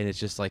 Yeah. And it's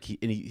just like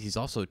he's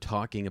also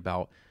talking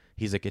about,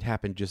 he's like, it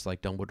happened just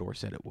like Dumbledore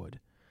said it would,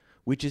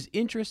 which is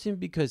interesting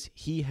because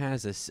he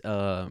has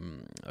a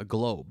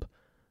globe,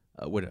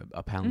 with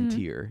a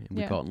palantir, and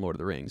we call it in Lord of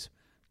the Rings,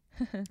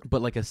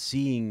 but like a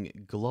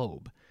seeing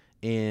globe.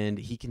 And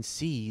he can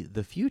see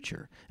the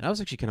future. And I was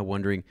actually kind of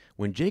wondering,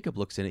 when Jacob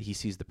looks in it, he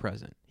sees the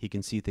present. He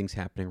can see things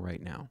happening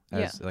right now.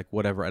 As like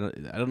whatever. I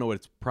don't know what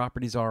its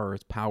properties are or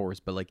its powers,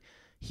 but like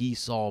he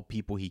saw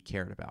people he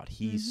cared about.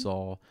 He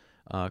saw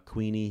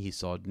Queenie, he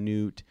saw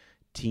Newt,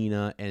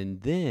 Tina, and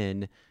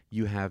then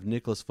you have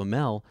Nicholas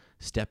Flamel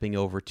stepping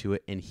over to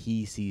it, and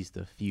he sees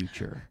the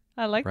future.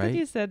 I like right? that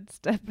you said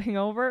stepping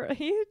over.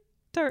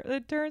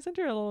 It turns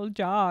into a little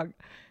jog.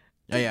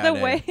 The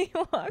way he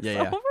walks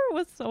over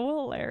was so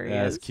hilarious.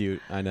 Yeah, that's cute.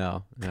 I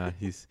know. Yeah,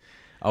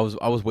 I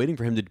was waiting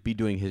for him to be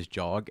doing his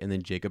jog, and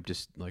then Jacob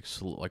just like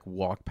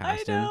walked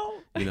past him.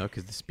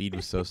 Because the speed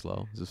was so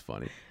slow. This is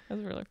funny. That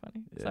was really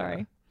funny. Yeah.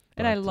 Sorry.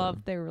 And I love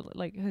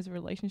like his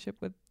relationship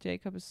with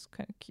Jacob is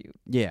kind of cute.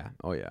 Yeah.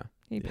 Oh yeah.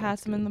 He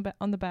passed him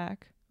on the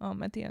back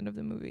at the end of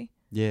the movie.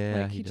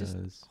 Yeah, like, he does.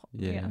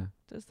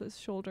 Does this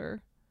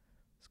shoulder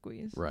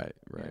squeeze. Right.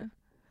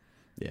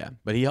 Yeah,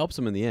 but he helps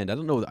him in the end.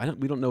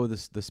 We don't know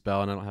the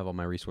spell, and I don't have all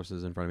my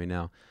resources in front of me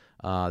now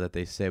that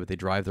they say, but they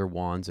drive their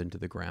wands into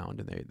the ground,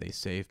 and they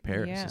save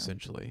Paris,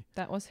 essentially.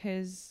 That was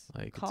his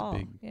call.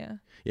 It's yeah,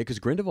 because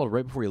Grindelwald,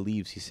 right before he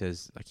leaves, he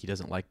says, like, he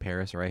doesn't like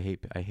Paris, or I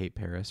hate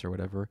Paris, or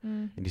whatever,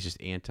 and he's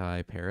just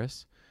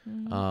anti-Paris,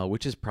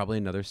 which is probably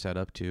another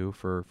setup, too,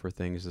 for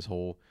things, this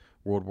whole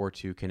World War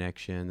II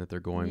connection that they're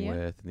going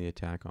with, and the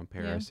attack on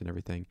Paris and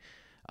everything,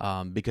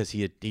 because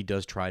he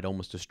does try to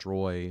almost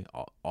destroy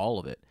all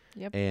of it.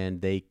 Yep.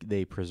 And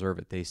they preserve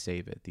it, they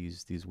save it.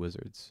 These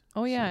wizards.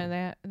 Oh yeah,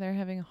 and they're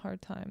having a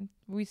hard time.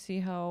 We see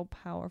how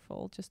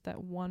powerful just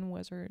that one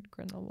wizard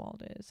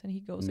Grindelwald is, and he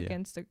goes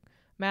against a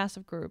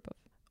massive group of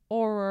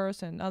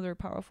aurors and other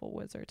powerful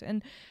wizards.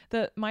 And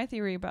my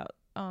theory about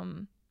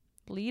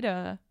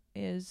Lita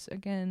is,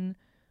 again,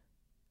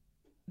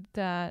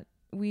 that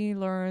we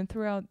learn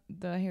throughout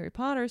the Harry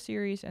Potter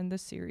series and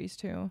this series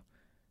too,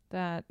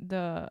 that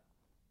the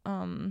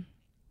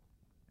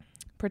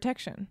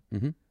protection.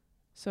 Mm-hmm.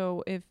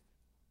 So if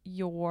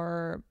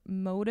your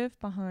motive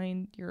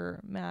behind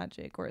your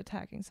magic or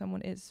attacking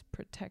someone is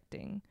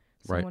protecting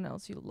someone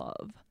else you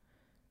love,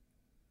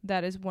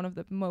 that is one of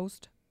the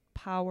most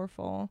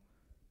powerful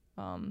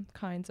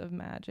kinds of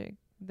magic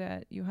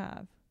that you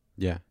have.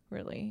 Yeah.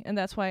 Really. And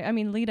that's why, I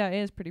mean, Lita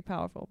is pretty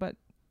powerful, but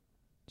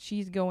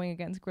she's going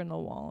against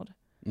Grindelwald.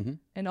 Mm-hmm.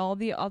 And all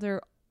the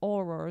other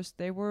aurors,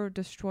 they were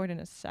destroyed in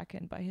a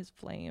second by his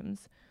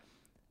flames.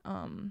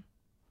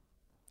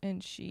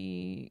 And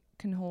she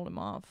can hold him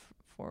off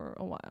for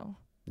a while.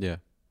 Yeah.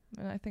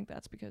 And I think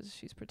that's because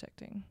she's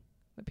protecting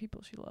the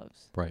people she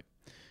loves. Right.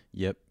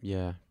 Yep.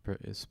 Yeah.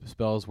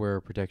 Spells where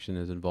protection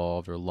is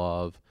involved or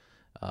love.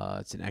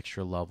 It's an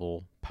extra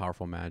level,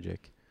 powerful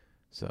magic.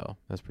 So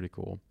that's pretty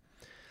cool.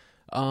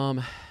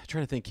 Trying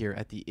to think here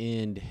at the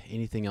end,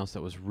 anything else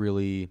that was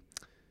really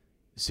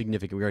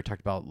significant. We already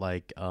talked about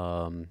like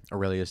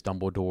Aurelius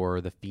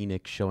Dumbledore, the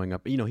Phoenix showing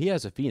up. You know, he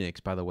has a Phoenix,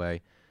 by the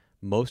way,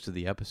 most of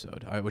the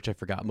episode, which I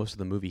forgot. Most of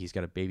the movie, he's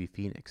got a baby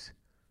Phoenix.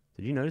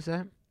 Did you notice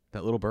that?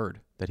 That little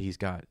bird that he's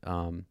got,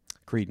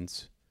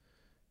 Credence.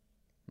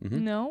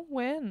 Mm-hmm. No,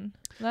 when?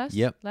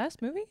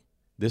 Last movie?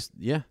 This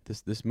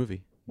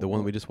movie, the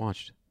one we just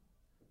watched,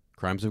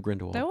 Crimes of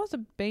Grindelwald. That was a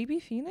baby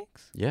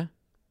Phoenix? Yeah.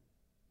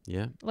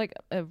 Yeah. Like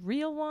a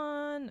real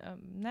one, a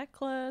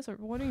necklace, or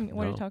what are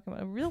you talking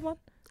about? A real one?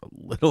 A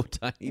little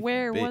tiny.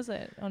 Where was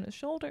it? On his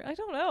shoulder? I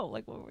don't know.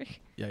 Like what were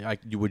Yeah,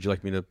 would you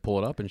like me to pull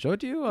it up and show it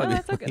to you? No,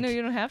 that's okay. No,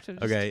 you don't have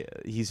to. Okay,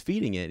 he's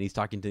feeding it, and he's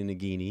talking to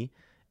Nagini,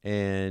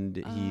 and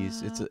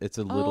it's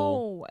a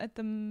little. Oh, at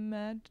the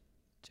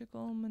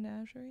magical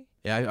menagerie.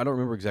 Yeah, I don't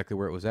remember exactly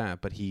where it was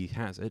at, but he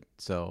has it.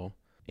 So,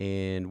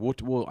 and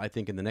we'll I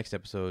think in the next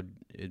episode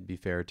it'd be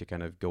fair to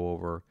kind of go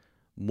over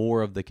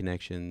more of the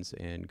connections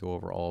and go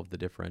over all of the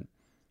different.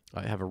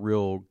 I have a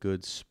real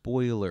good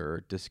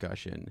spoiler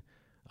discussion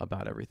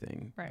about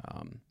everything. Right.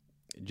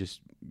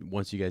 Just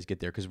once you guys get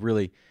there, because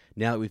really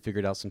now that we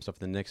figured out some stuff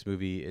in the next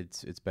movie,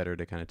 it's better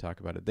to kind of talk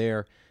about it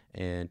there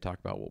and talk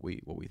about what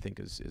we think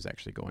is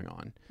actually going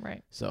on.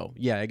 Right. So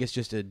yeah, I guess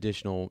just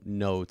additional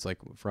notes, like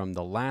from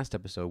the last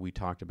episode we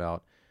talked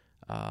about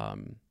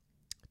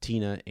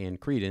Tina and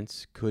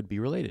Credence could be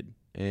related,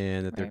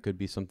 and that there could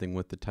be something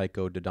with the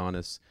Tycho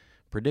Dodonis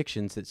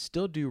predictions that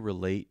still do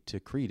relate to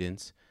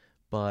Credence,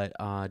 but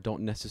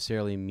don't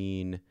necessarily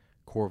mean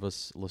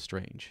Corvus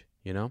Lestrange.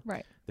 You know?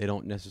 Right. They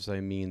don't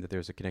necessarily mean that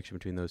there's a connection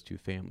between those two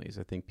families.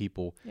 I think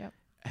people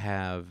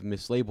have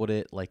mislabeled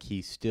it like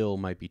he still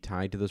might be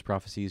tied to those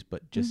prophecies,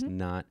 but just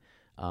not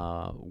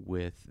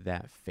with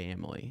that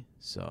family.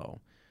 So,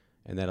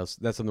 and that's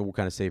something we'll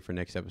kind of save for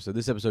next episode.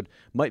 This episode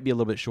might be a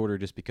little bit shorter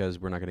just because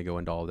we're not going to go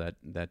into all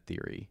that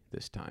theory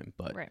this time.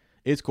 But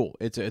it's cool.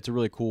 It's a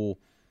really cool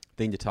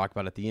thing to talk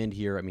about at the end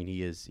here. I mean,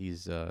 he's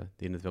the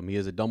end of the film. He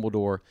is a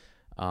Dumbledore.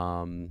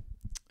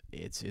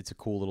 It's a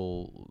cool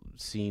little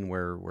scene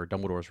where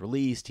Dumbledore is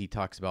released. He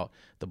talks about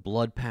the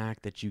blood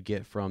pack that you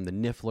get from the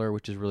Niffler,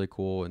 which is really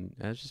cool, and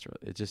it's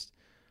just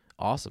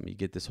awesome. You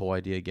get this whole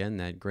idea again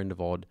that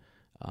Grindelwald.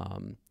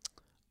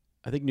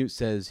 I think Newt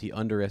says he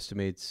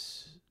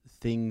underestimates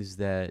things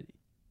that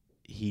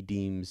he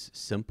deems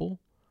simple.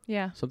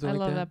 Yeah, something I like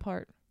love that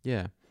part.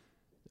 Yeah,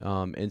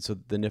 and so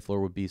the Niffler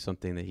would be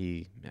something that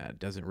he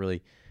doesn't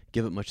really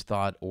give it much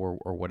thought or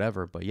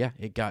whatever. But yeah,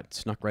 it got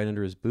snuck right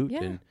under his boot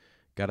and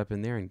got up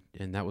in there,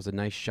 and that was a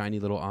nice shiny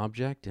little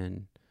object,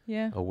 and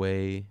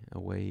away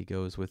he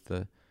goes with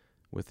the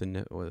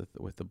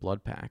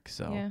blood pack.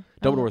 So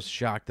Dumbledore was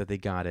shocked that they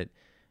got it,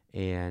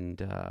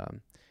 and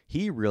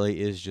he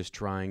really is just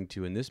trying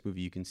to. In this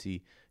movie, you can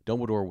see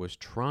Dumbledore was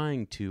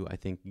trying to, I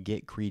think,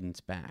 get Credence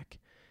back.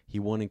 He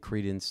wanted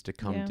Credence to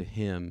come to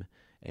him,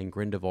 and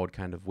Grindelwald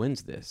kind of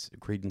wins this.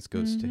 Credence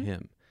goes to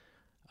him,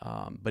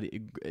 but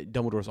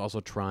Dumbledore's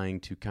also trying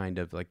to kind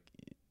of like.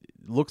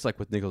 It looks like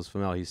with Nicholas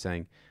Flamel, he's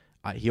saying.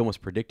 He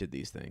almost predicted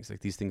these things.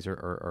 Like these things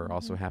are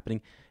also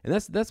happening, and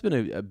that's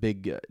been a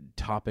big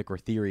topic or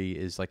theory.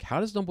 Is like, how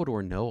does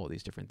Dumbledore know all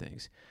these different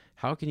things?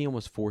 How can he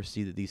almost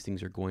foresee that these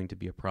things are going to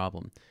be a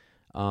problem?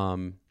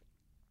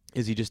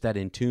 Is he just that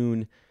in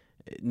tune?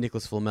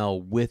 Nicholas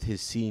Flamel, with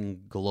his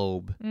seeing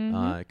globe,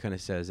 kind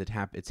of says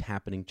it's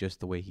happening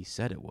just the way he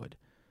said it would,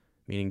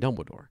 meaning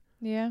Dumbledore.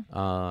 Yeah.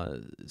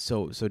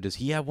 So does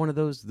he have one of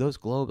those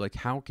globes? Like,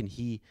 how can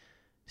he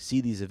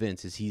see these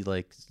events? Is he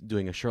like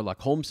doing a Sherlock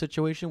Holmes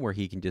situation where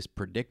he can just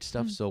predict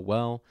stuff so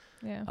well?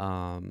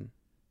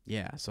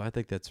 Yeah. So I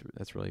think that's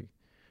really,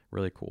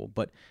 really cool.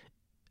 But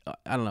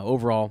I don't know.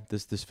 Overall,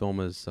 this film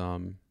is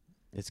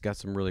it's got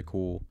some really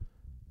cool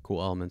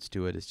elements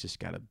to it. It's just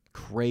got a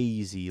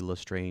crazy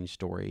Lestrange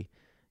story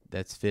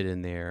that's fit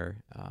in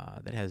there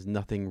that has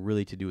nothing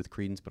really to do with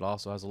Credence, but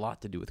also has a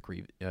lot to do with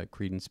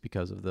Credence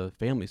because of the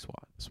family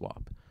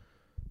swap.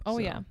 Oh, so,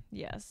 yeah.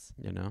 Yes.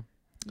 You know?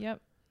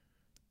 Yep.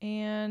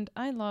 And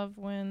I love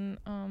when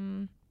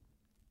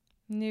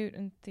Newt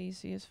and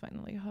Theseus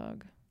finally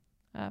hug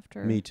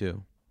after Me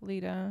too.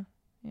 Leda,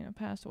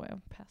 passed away.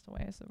 Passed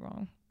away is the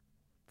wrong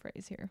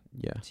phrase here.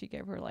 Yeah. She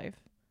gave her life.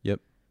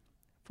 Yep.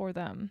 For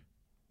them.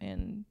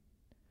 And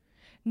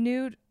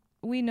Newt,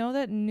 we know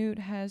that Newt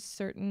has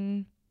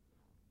certain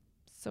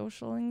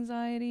social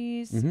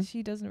anxieties.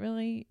 She doesn't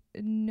really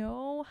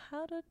know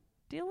how to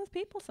deal with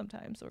people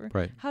sometimes, or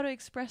how to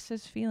express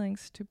his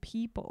feelings to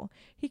people.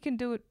 He can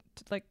do it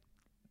to, like,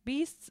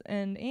 beasts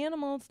and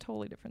animals,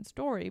 totally different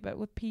story, but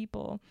with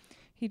people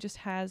he just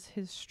has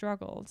his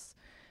struggles,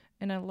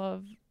 and I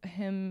love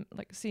him,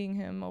 like, seeing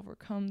him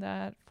overcome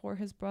that for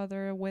his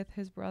brother, with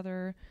his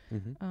brother.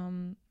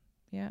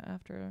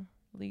 After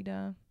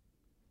Leda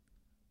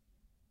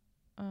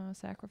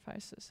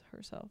sacrifices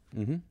herself.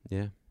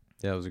 Yeah.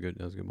 Yeah, that was a good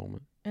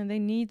moment. And they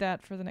need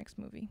that for the next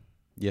movie.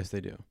 Yes,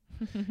 they do.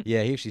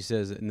 Yeah, he actually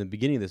says in the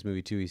beginning of this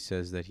movie too. He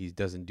says that he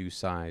doesn't do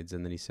sides,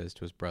 and then he says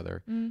to his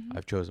brother,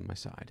 "I've chosen my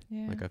side.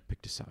 Yeah. Like I've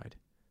picked a side,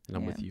 and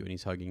I'm with you." And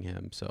he's hugging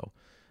him. So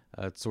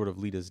it's sort of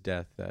Lita's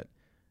death that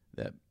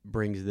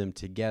brings them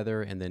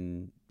together, and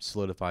then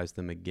solidifies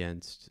them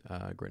against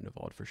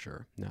Grindelwald for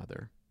sure. Now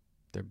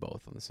they're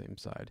both on the same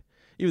side.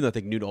 Even though I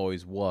think Newt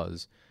always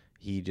was,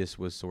 he just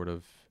was sort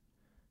of,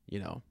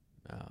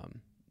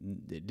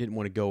 didn't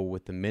want to go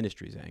with the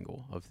Ministry's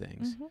angle of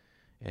things.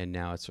 And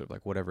now it's sort of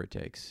like whatever it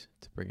takes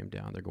to bring him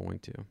down, they're going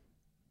to.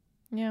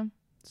 Yeah.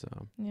 So.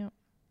 Yeah.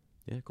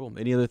 Yeah, cool.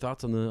 Any other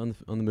thoughts on the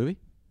movie?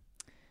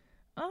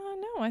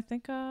 No, I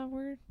think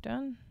we're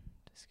done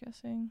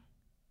discussing.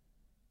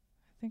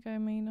 I think I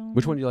may know.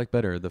 Which one do you like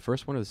better, the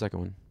first one or the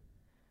second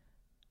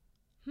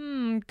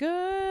one?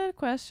 Good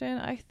question.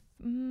 I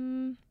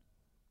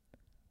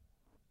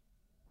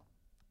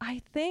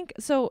think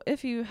so.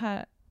 If you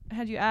had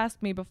you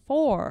asked me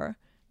before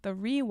the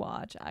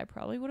rewatch, I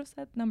probably would have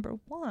said number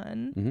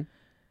 1.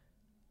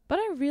 But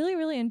I really,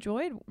 really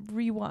enjoyed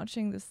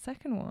rewatching the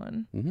second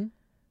one.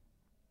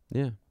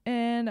 Yeah.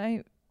 And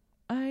I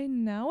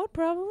now would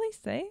probably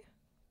say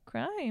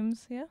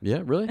Crimes. Yeah.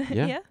 Yeah. Really?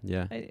 Yeah.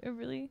 Yeah. I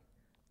really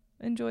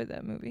enjoyed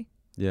that movie.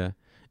 Yeah.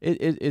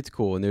 It's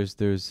cool, and there's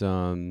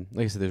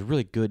like I said, there's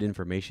really good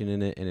information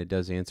in it, and it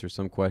does answer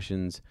some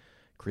questions,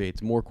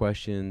 creates more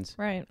questions.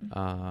 Right.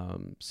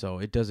 So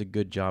it does a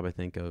good job, I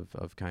think,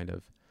 of kind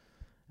of,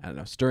 I don't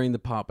know, stirring the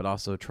pot, but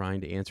also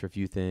trying to answer a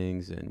few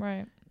things, and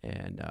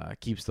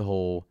keeps the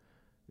whole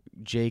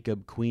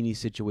Jacob Queenie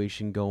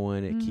situation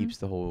going. It keeps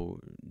the whole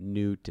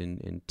Newt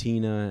and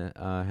Tina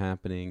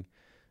happening.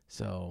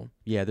 So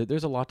yeah,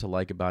 there's a lot to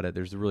like about it.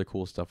 There's really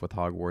cool stuff with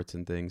Hogwarts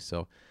and things.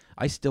 So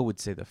I still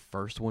would say the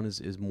first one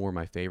is more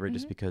my favorite,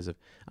 just because of,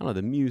 I don't know,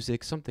 the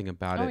music, something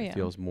about it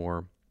feels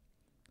more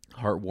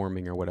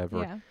heartwarming or whatever.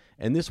 Yeah.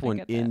 And this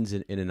one ends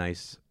in a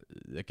nice,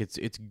 like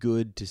it's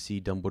good to see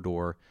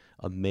Dumbledore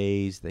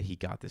amazed that he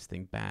got this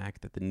thing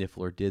back, that the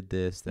Niffler did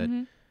this, that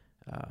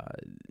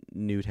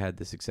Newt had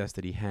the success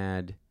that he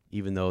had,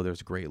 even though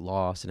there's great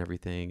loss and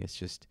everything. It's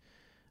just,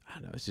 I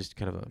don't know, it's just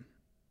kind of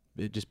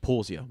it just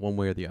pulls you one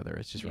way or the other.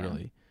 It's just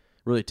really,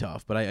 really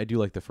tough. But I do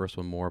like the first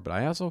one more. But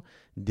I also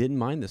didn't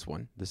mind this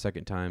one the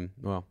second time.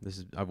 Well,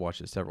 I've watched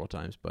it several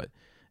times, but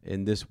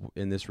in this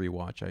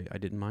rewatch, I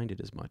didn't mind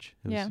it as much.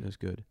 It was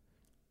good.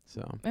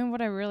 So. And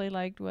what I really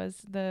liked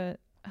was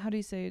how do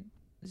you say it?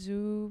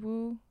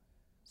 Zuwu,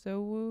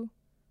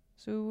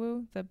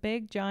 the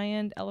big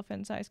giant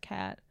elephant-sized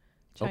cat,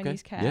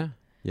 Chinese cat.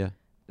 Yeah.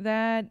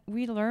 That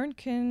we learned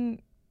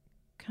can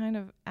kind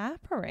of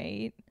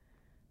apparate.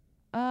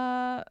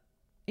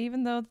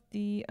 Even though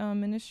the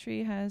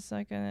Ministry has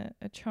like a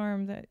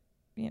charm that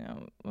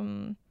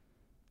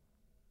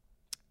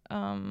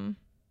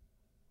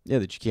that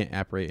you can't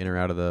apparate in or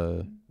out of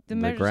the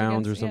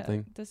grounds or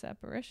something. This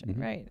apparition,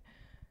 right?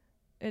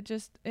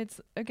 It's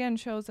again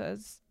shows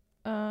us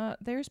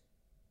there's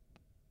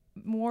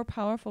more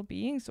powerful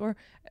beings, or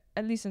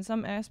at least in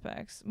some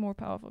aspects more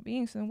powerful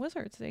beings than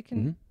wizards. They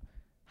can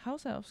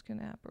house elves can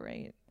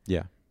apparate.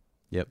 Yeah.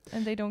 Yep.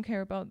 And they don't care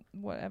about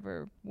what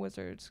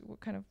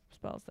kind of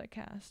spells they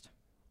cast.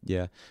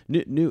 Yeah.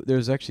 Newt,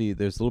 there's a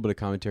little bit of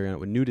commentary on it.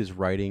 When Newt is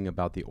writing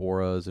about the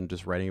auras and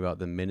just writing about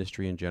the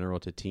Ministry in general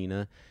to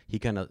Tina, he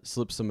kind of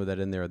slips some of that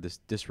in there, this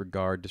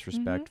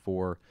disrespect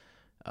for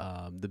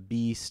the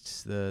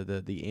beasts,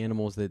 the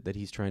animals that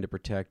he's trying to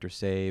protect or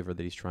save, or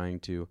that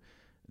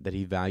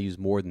he values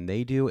more than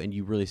they do. And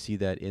you really see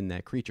that in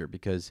that creature,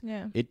 because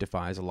it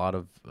defies a lot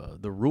of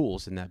the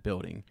rules in that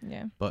building.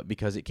 Yeah. But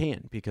because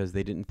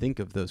they didn't think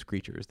of those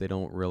creatures. They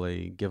don't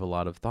really give a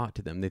lot of thought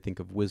to them. They think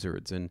of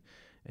wizards and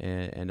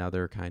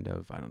other kind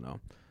of, I don't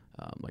know,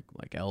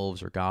 like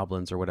elves or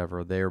goblins or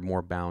whatever. They're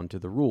more bound to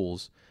the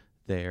rules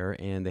there,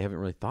 and they haven't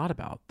really thought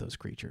about those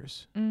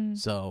creatures.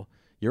 So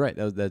you're right.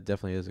 That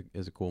definitely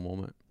is a cool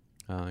moment,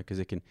 because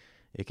it can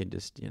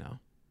just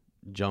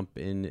jump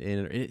in,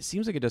 and it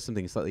seems like it does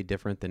something slightly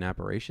different than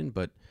apparition,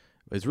 but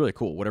it's really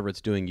cool. Whatever it's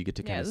doing, you get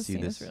to kind of see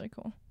this. Yeah, really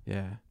cool.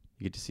 Yeah,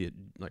 you get to see it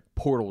like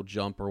portal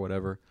jump or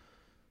whatever.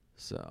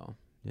 So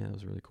yeah, it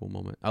was a really cool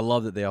moment. I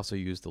love that they also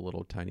used the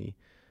little tiny,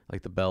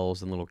 like the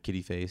bells and little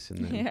kitty face,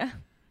 and then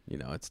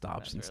it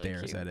stops and really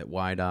stares at it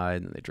wide-eyed,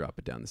 and then they drop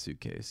it down the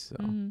suitcase. So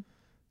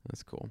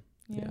that's cool.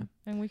 Yeah,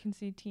 and we can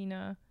see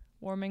Tina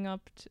warming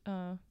up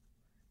to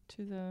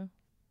the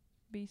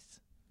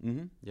beasts.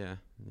 Yeah.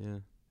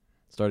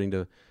 Starting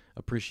to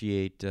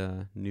appreciate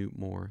Newt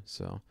more.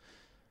 So,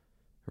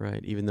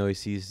 right, even though he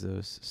sees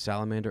those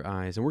salamander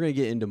eyes, and we're gonna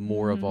get into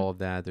more of all of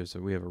that.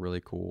 We have a really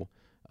cool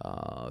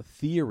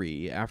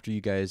theory after you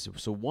guys.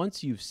 So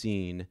once you've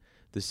seen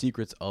The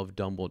Secrets of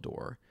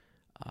Dumbledore,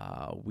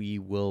 we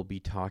will be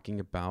talking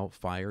about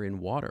fire and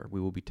water. We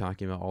will be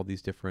talking about all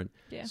these different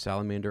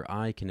salamander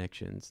eye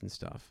connections and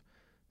stuff.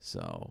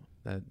 So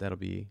that'll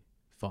be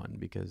fun,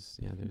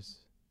 because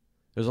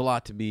there's a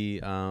lot to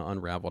be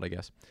unraveled, I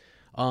guess.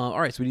 All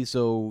right, sweetie.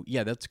 So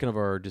yeah, that's kind of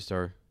our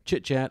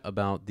chit chat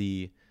about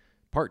the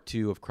part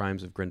 2 of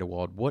Crimes of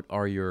Grindelwald. What's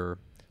your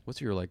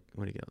like,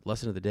 what do you got?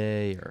 Lesson of the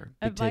day or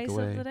big Advice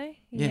takeaway? of the day?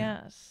 Yeah.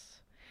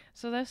 Yes.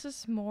 So this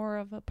is more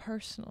of a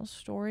personal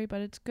story,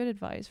 but it's good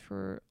advice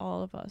for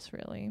all of us,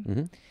 really.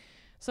 Mm-hmm.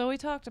 So we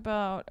talked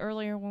about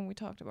earlier when we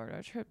talked about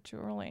our trip to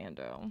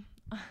Orlando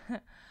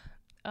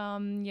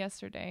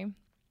yesterday.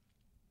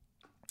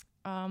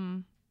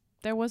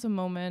 There was a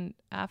moment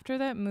after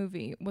that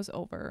movie was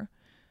over.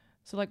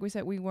 So like we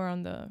said, we were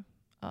on the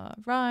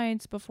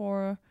rides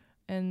before,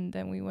 and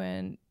then we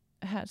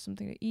had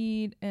something to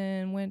eat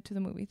and went to the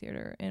movie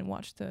theater and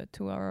watched the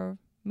 2-hour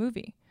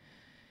movie.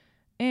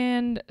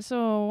 And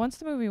so once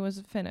the movie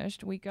was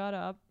finished, we got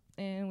up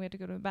and we had to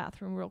go to the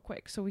bathroom real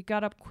quick. So we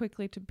got up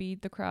quickly to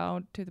beat the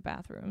crowd to the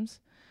bathrooms.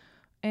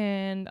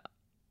 And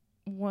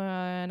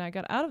when I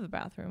got out of the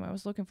bathroom, I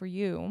was looking for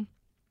you.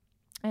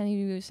 And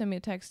you sent me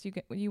a text.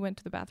 You went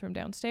to the bathroom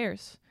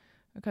downstairs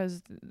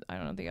because, I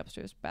don't know, the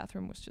upstairs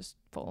bathroom was just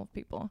full of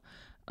people.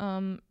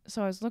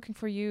 So I was looking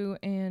for you,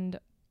 and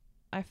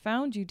I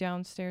found you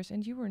downstairs,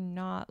 and you were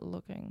not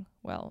looking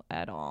well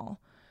at all.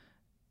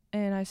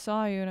 And I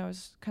saw you, and I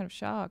was kind of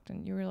shocked.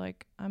 And you were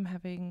like, I'm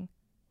having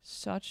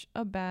such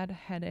a bad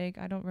headache.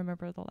 I don't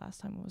remember the last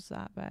time it was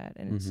that bad.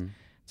 And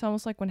it's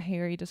almost like when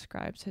Harry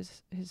describes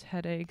his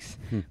headaches,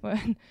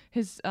 when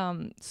his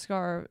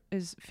scar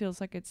feels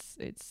like it's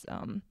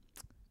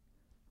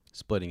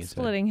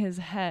splitting his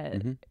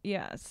head.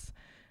 Yes.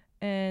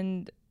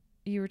 And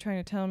you were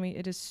trying to tell me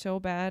it is so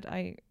bad.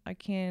 I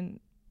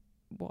can't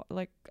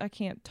I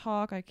can't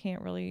talk. I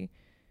can't really,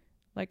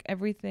 like,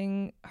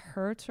 everything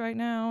hurts right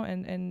now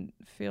and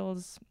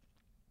feels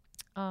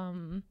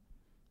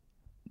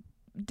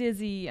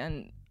dizzy,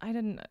 and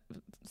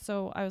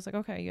so I was like,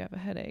 okay, you have a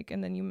headache.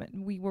 And then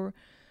we were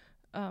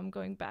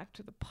going back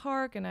to the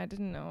park, and I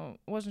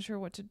wasn't sure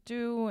what to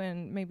do,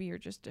 and maybe you're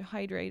just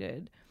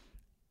dehydrated.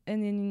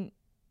 And then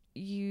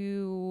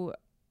you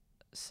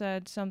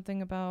said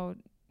something about,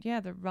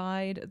 the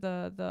ride,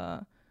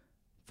 the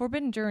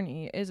Forbidden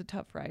Journey is a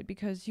tough ride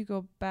because you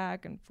go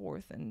back and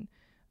forth, and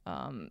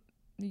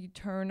you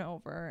turn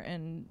over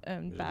and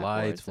there's backwards.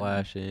 Lights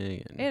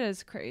flashing. And it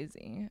is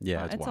crazy.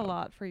 Yeah, it's wild. a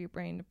lot for your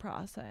brain to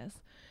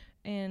process.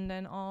 And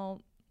then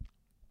all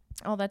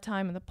that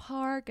time in the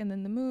park, and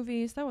then the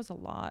movies, that was a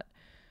lot.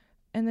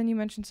 And then you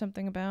mentioned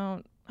something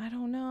about, I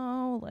don't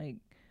know, like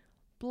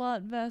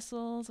blood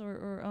vessels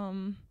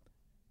or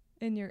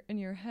in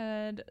your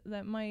head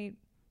that might,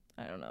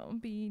 I don't know,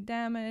 be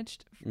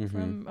damaged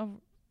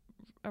from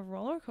a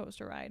roller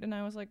coaster ride. And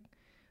I was like,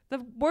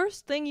 the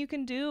worst thing you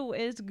can do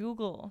is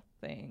Google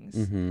things.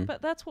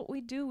 But that's what we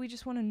do. We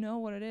just want to know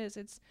what it is.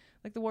 It's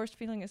like the worst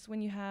feeling is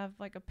when you have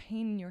like a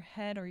pain in your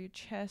head or your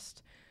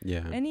chest.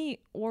 Yeah. Any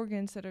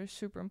organs that are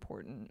super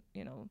important,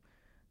 it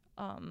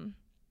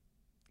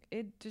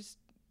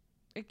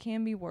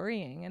can be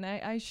worrying. And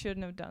I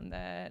shouldn't have done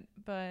that.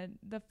 But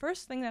the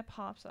first thing that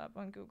pops up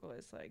on Google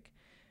is like,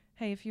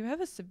 hey, if you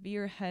have a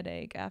severe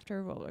headache after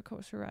a roller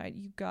coaster ride,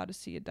 you got to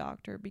see a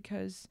doctor,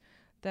 because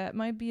that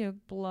might be a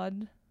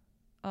blood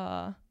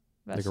vessel,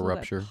 like a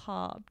rupture, that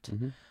popped,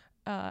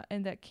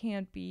 and that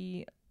can't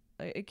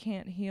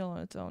heal on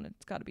its own.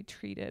 It's got to be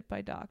treated by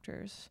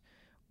doctors,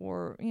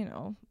 or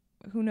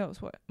who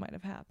knows what might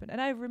have happened. And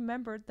I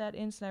remembered that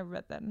instant I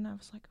read that, and I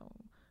was like, oh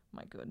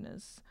my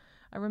goodness.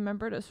 I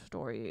remembered a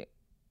story.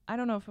 I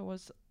don't know if it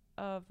was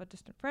of a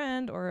distant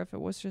friend or if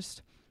it was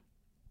just,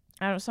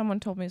 I don't know, someone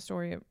told me a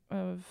story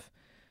of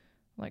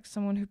like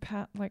someone who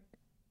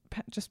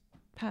just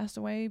passed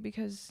away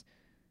because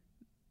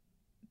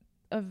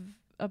of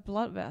a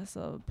blood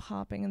vessel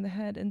popping in the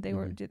head, and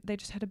they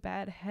just had a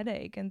bad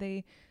headache, and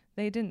they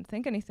didn't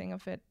think anything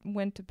of it,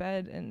 went to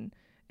bed, and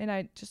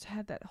I just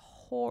had that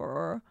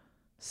horror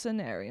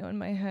scenario in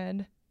my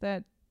head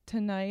that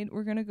tonight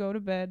we're gonna go to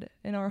bed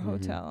in our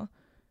hotel,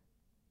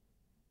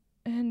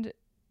 and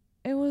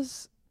it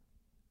was,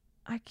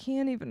 I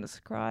can't even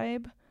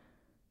describe.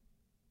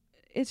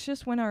 It's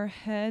just when our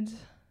head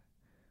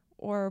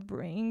or our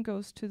brain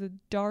goes to the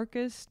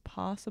darkest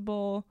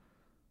possible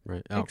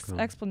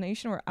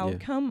explanation or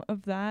outcome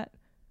of that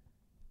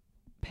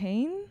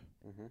pain.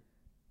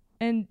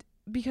 And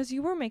because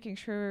you were making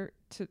sure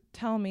to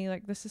tell me,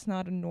 like, this is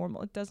not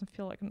it doesn't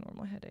feel like a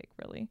normal headache,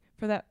 really,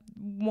 for that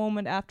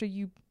moment after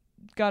you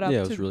got up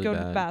to really go bad.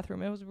 to the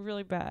bathroom. It was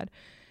really bad.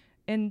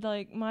 And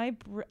like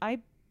I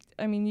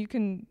mean,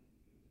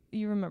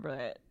 you remember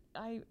that.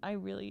 I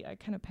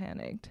kind of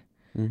panicked.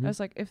 I was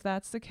like, if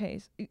that's the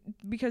case,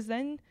 because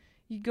then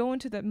you go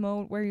into that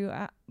mode where you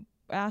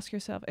ask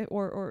yourself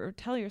or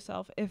tell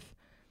yourself, if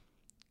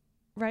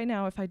right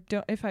now,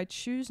 if I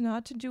choose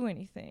not to do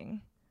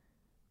anything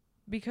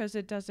because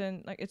it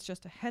doesn't, like, it's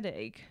just a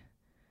headache,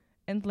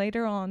 and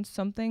later on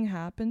something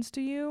happens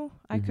to you,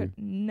 I could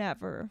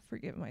never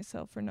forgive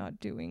myself for not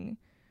doing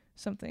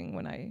something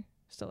when I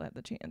still had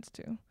the chance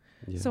to.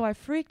 So I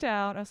freaked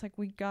out. I was like,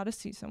 we got to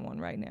see someone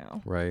right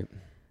now. Right.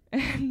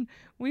 And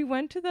we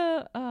went to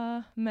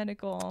the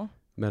medical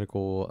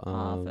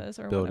office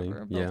or building.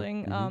 whatever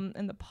building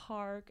in the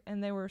park,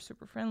 and they were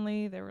super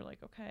friendly. They were like,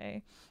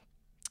 okay.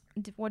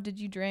 what did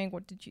you drink?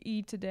 What did you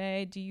eat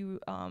today? Do you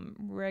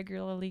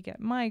regularly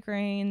get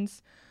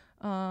migraines?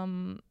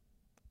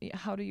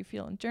 How do you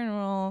feel in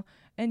general?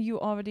 And you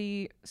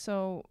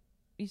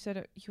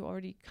said you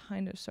already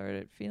kind of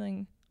started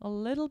feeling a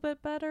little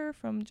bit better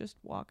from just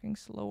walking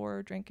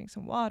slower, drinking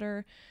some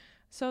water.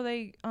 So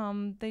they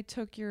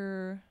took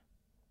your,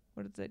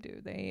 what did they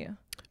do? They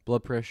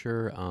blood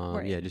pressure,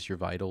 right. yeah, just your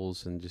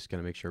vitals, and just kind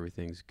of make sure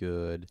everything's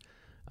good.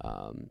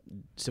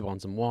 Sip on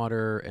some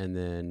water, and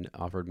then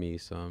offered me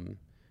some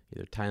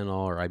either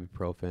Tylenol or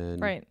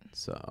ibuprofen. Right.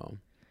 So,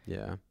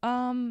 yeah.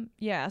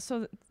 Yeah.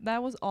 So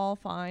that was all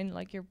fine,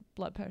 like your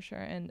blood pressure,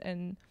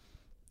 and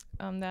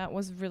that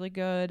was really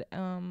good.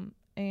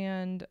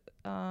 And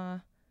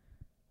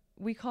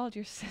we called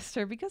your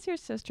sister because your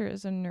sister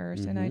is a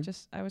nurse, and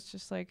I was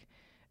just like,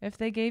 if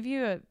they gave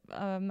you a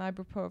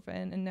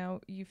ibuprofen and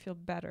now you feel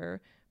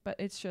better, but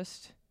it's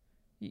just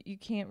you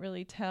can't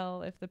really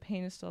tell if the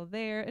pain is still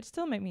there. It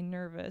still made me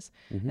nervous.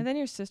 And then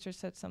your sister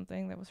said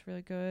something that was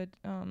really good.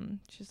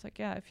 She's like,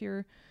 yeah, if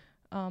your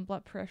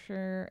blood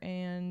pressure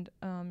and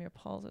your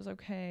pulse is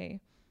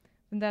okay,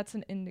 then that's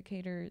an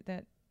indicator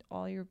that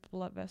all your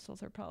blood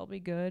vessels are probably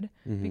good.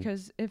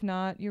 Because if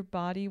not, your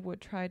body would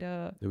try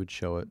to... It would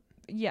show it.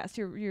 Yes,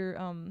 your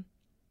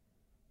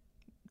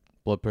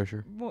blood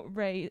pressure.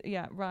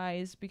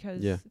 Rise,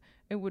 because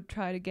it would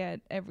try to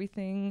get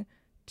everything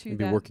to It'd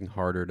be working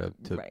harder to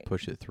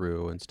push it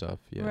through and stuff.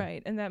 Yeah.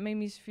 Right. And that made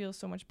me feel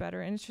so much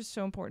better. And it's just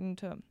so important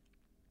to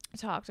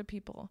talk to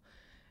people.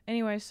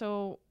 Anyway,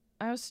 so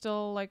I was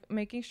still like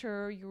making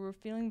sure you were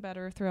feeling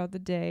better throughout the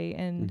day,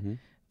 and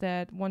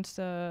that once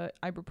the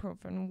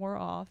ibuprofen wore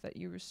off, that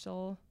you were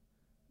still,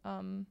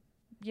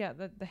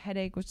 that the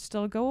headache would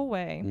still go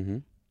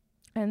away.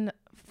 And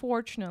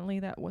fortunately,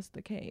 that was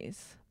the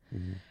case.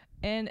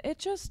 And it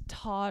just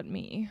taught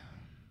me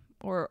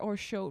or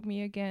showed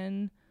me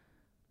again,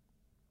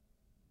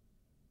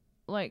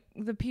 like,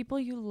 the people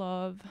you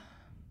love,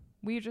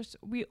 we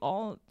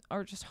all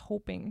are just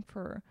hoping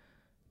for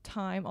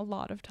a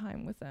lot of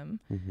time with them,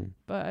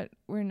 but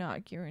we're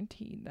not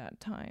guaranteed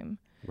that time.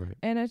 Right.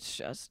 And it's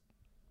just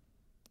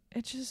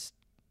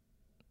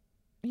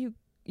you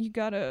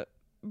gotta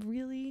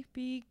really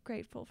be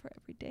grateful for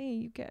every day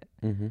you get.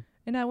 And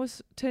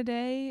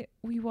today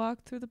we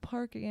walked through the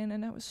park again,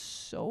 and I was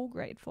so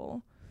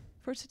grateful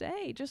for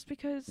today, just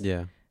because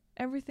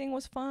everything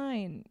was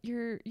fine.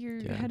 Your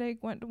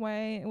headache went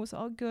away. It was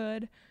all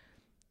good.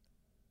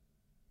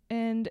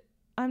 And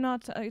I'm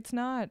not saying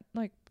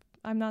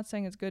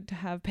it's good to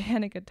have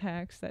panic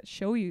attacks that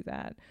show you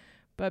that,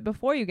 but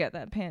before you get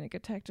that panic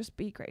attack, just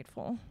be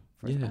grateful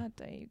for that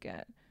day you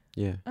get.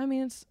 Yeah. I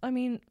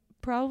mean,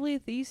 probably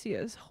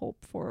Theseus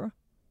hoped for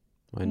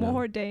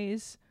more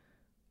days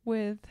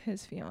with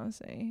his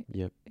fiance.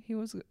 Yep. He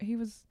was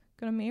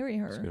gonna marry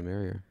her. He's gonna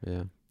marry her.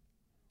 Yeah.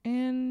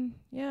 And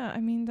I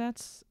mean,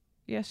 that's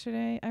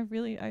yesterday. I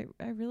really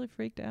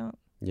freaked out.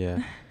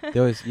 Yeah. They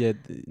always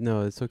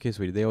no, it's okay,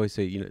 sweetie. They always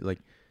say, like,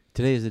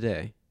 today is the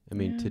day. I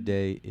mean,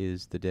 today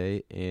is the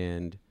day,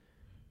 and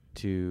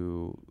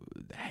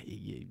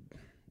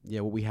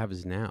what we have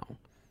is now.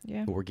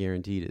 Yeah. What we're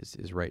guaranteed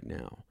is right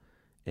now.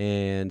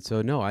 And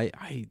so no, I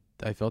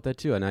felt that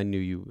too, and I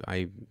knew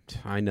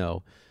I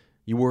know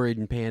you worried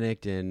and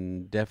panicked,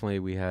 and definitely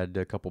we had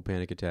a couple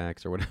panic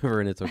attacks or whatever,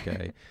 and it's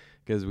okay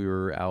because we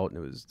were out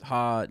and it was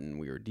hot and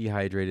we were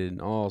dehydrated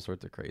and all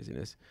sorts of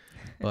craziness.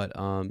 But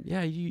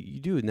you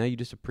do. Now you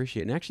just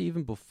appreciate it. And actually,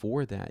 even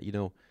before that,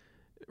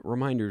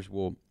 reminders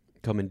will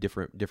come in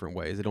different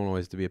ways. They don't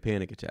always have to be a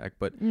panic attack,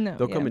 but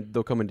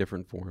they'll come in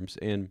different forms.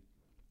 And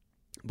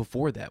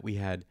before that, we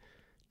had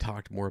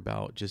talked more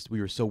about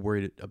we were so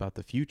worried about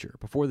the future.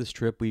 Before this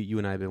trip, you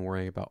and I have been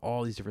worrying about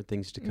all these different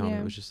things to come. Yeah.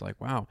 It was just like,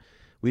 wow,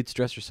 we'd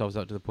stressed ourselves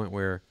out to the point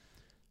where,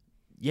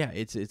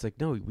 it's like,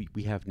 no,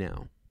 we have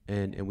now,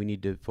 and we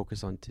need to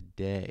focus on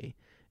today,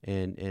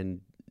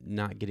 and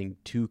not getting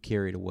too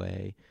carried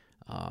away,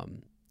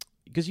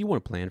 because you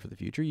want to plan for the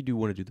future. You do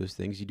want to do those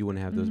things. You do want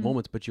to have those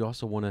moments, but you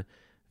also want to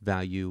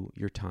value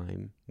your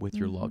time with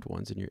your loved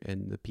ones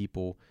and the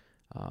people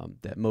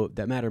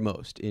that matter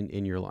most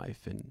in your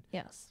life,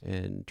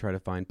 and try to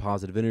find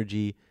positive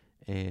energy,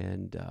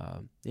 and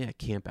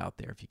camp out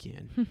there if you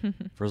can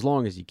for as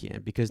long as you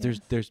can, because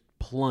there's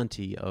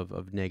plenty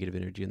of negative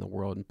energy in the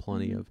world, and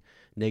plenty of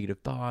negative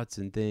thoughts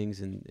and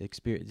things and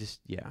experience.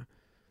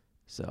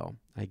 So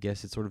I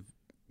guess it's sort of,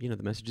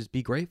 the message is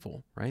be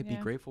grateful, right? Be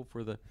grateful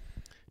for the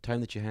time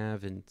that you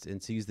have, and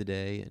seize the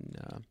day, and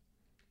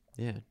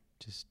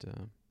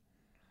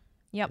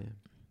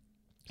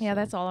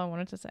that's all I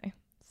wanted to say.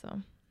 So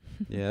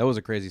yeah, that was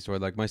a crazy story.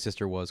 Like, my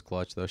sister was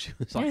clutch, though. She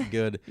was like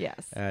good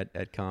yes.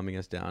 at calming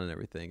us down and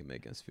everything, and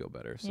making us feel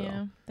better. So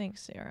yeah,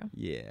 thanks, Sarah.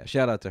 Yeah,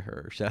 shout out to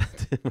her. Shout out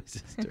to my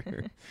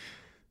sister.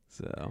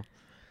 So,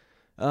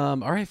 all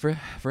right,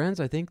 friends,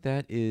 I think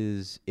that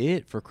is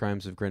it for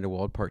Crimes of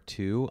Grindelwald Part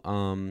 2.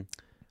 I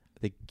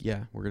think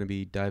we're gonna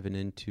be diving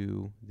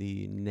into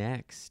the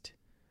next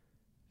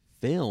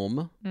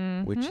film,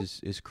 which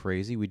is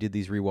crazy. We did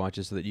these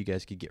rewatches so that you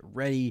guys could get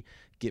ready,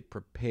 get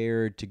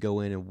prepared to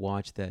go in and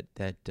watch that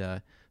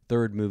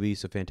third movie,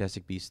 so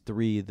Fantastic Beasts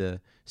 3,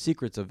 The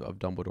Secrets of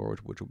Dumbledore,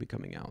 which will be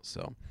coming out.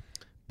 So,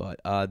 but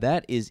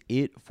that is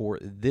it for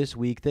this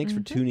week. Thanks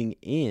for tuning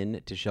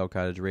in to Shell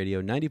Cottage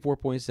Radio,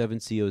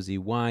 94.7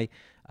 COZY.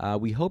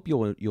 We hope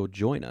you'll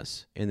join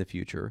us in the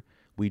future.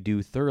 We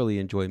do thoroughly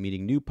enjoy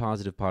meeting new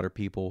positive Potter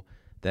people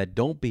that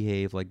don't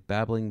behave like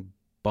babbling,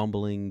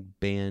 bumbling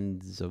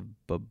bands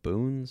of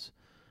baboons.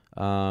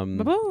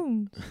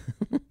 Baboons.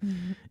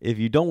 If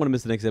you don't want to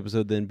miss the next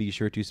episode, then be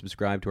sure to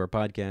subscribe to our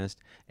podcast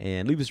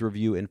and leave us a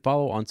review and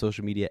follow on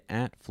social media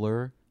at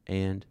Fleur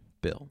and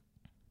Bill.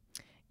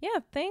 Yeah,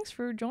 thanks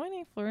for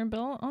joining Fleur and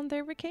Bill on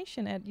their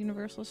vacation at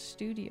Universal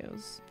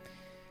Studios.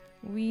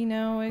 We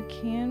know it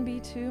can be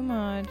too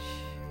much,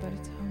 but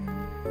it's home.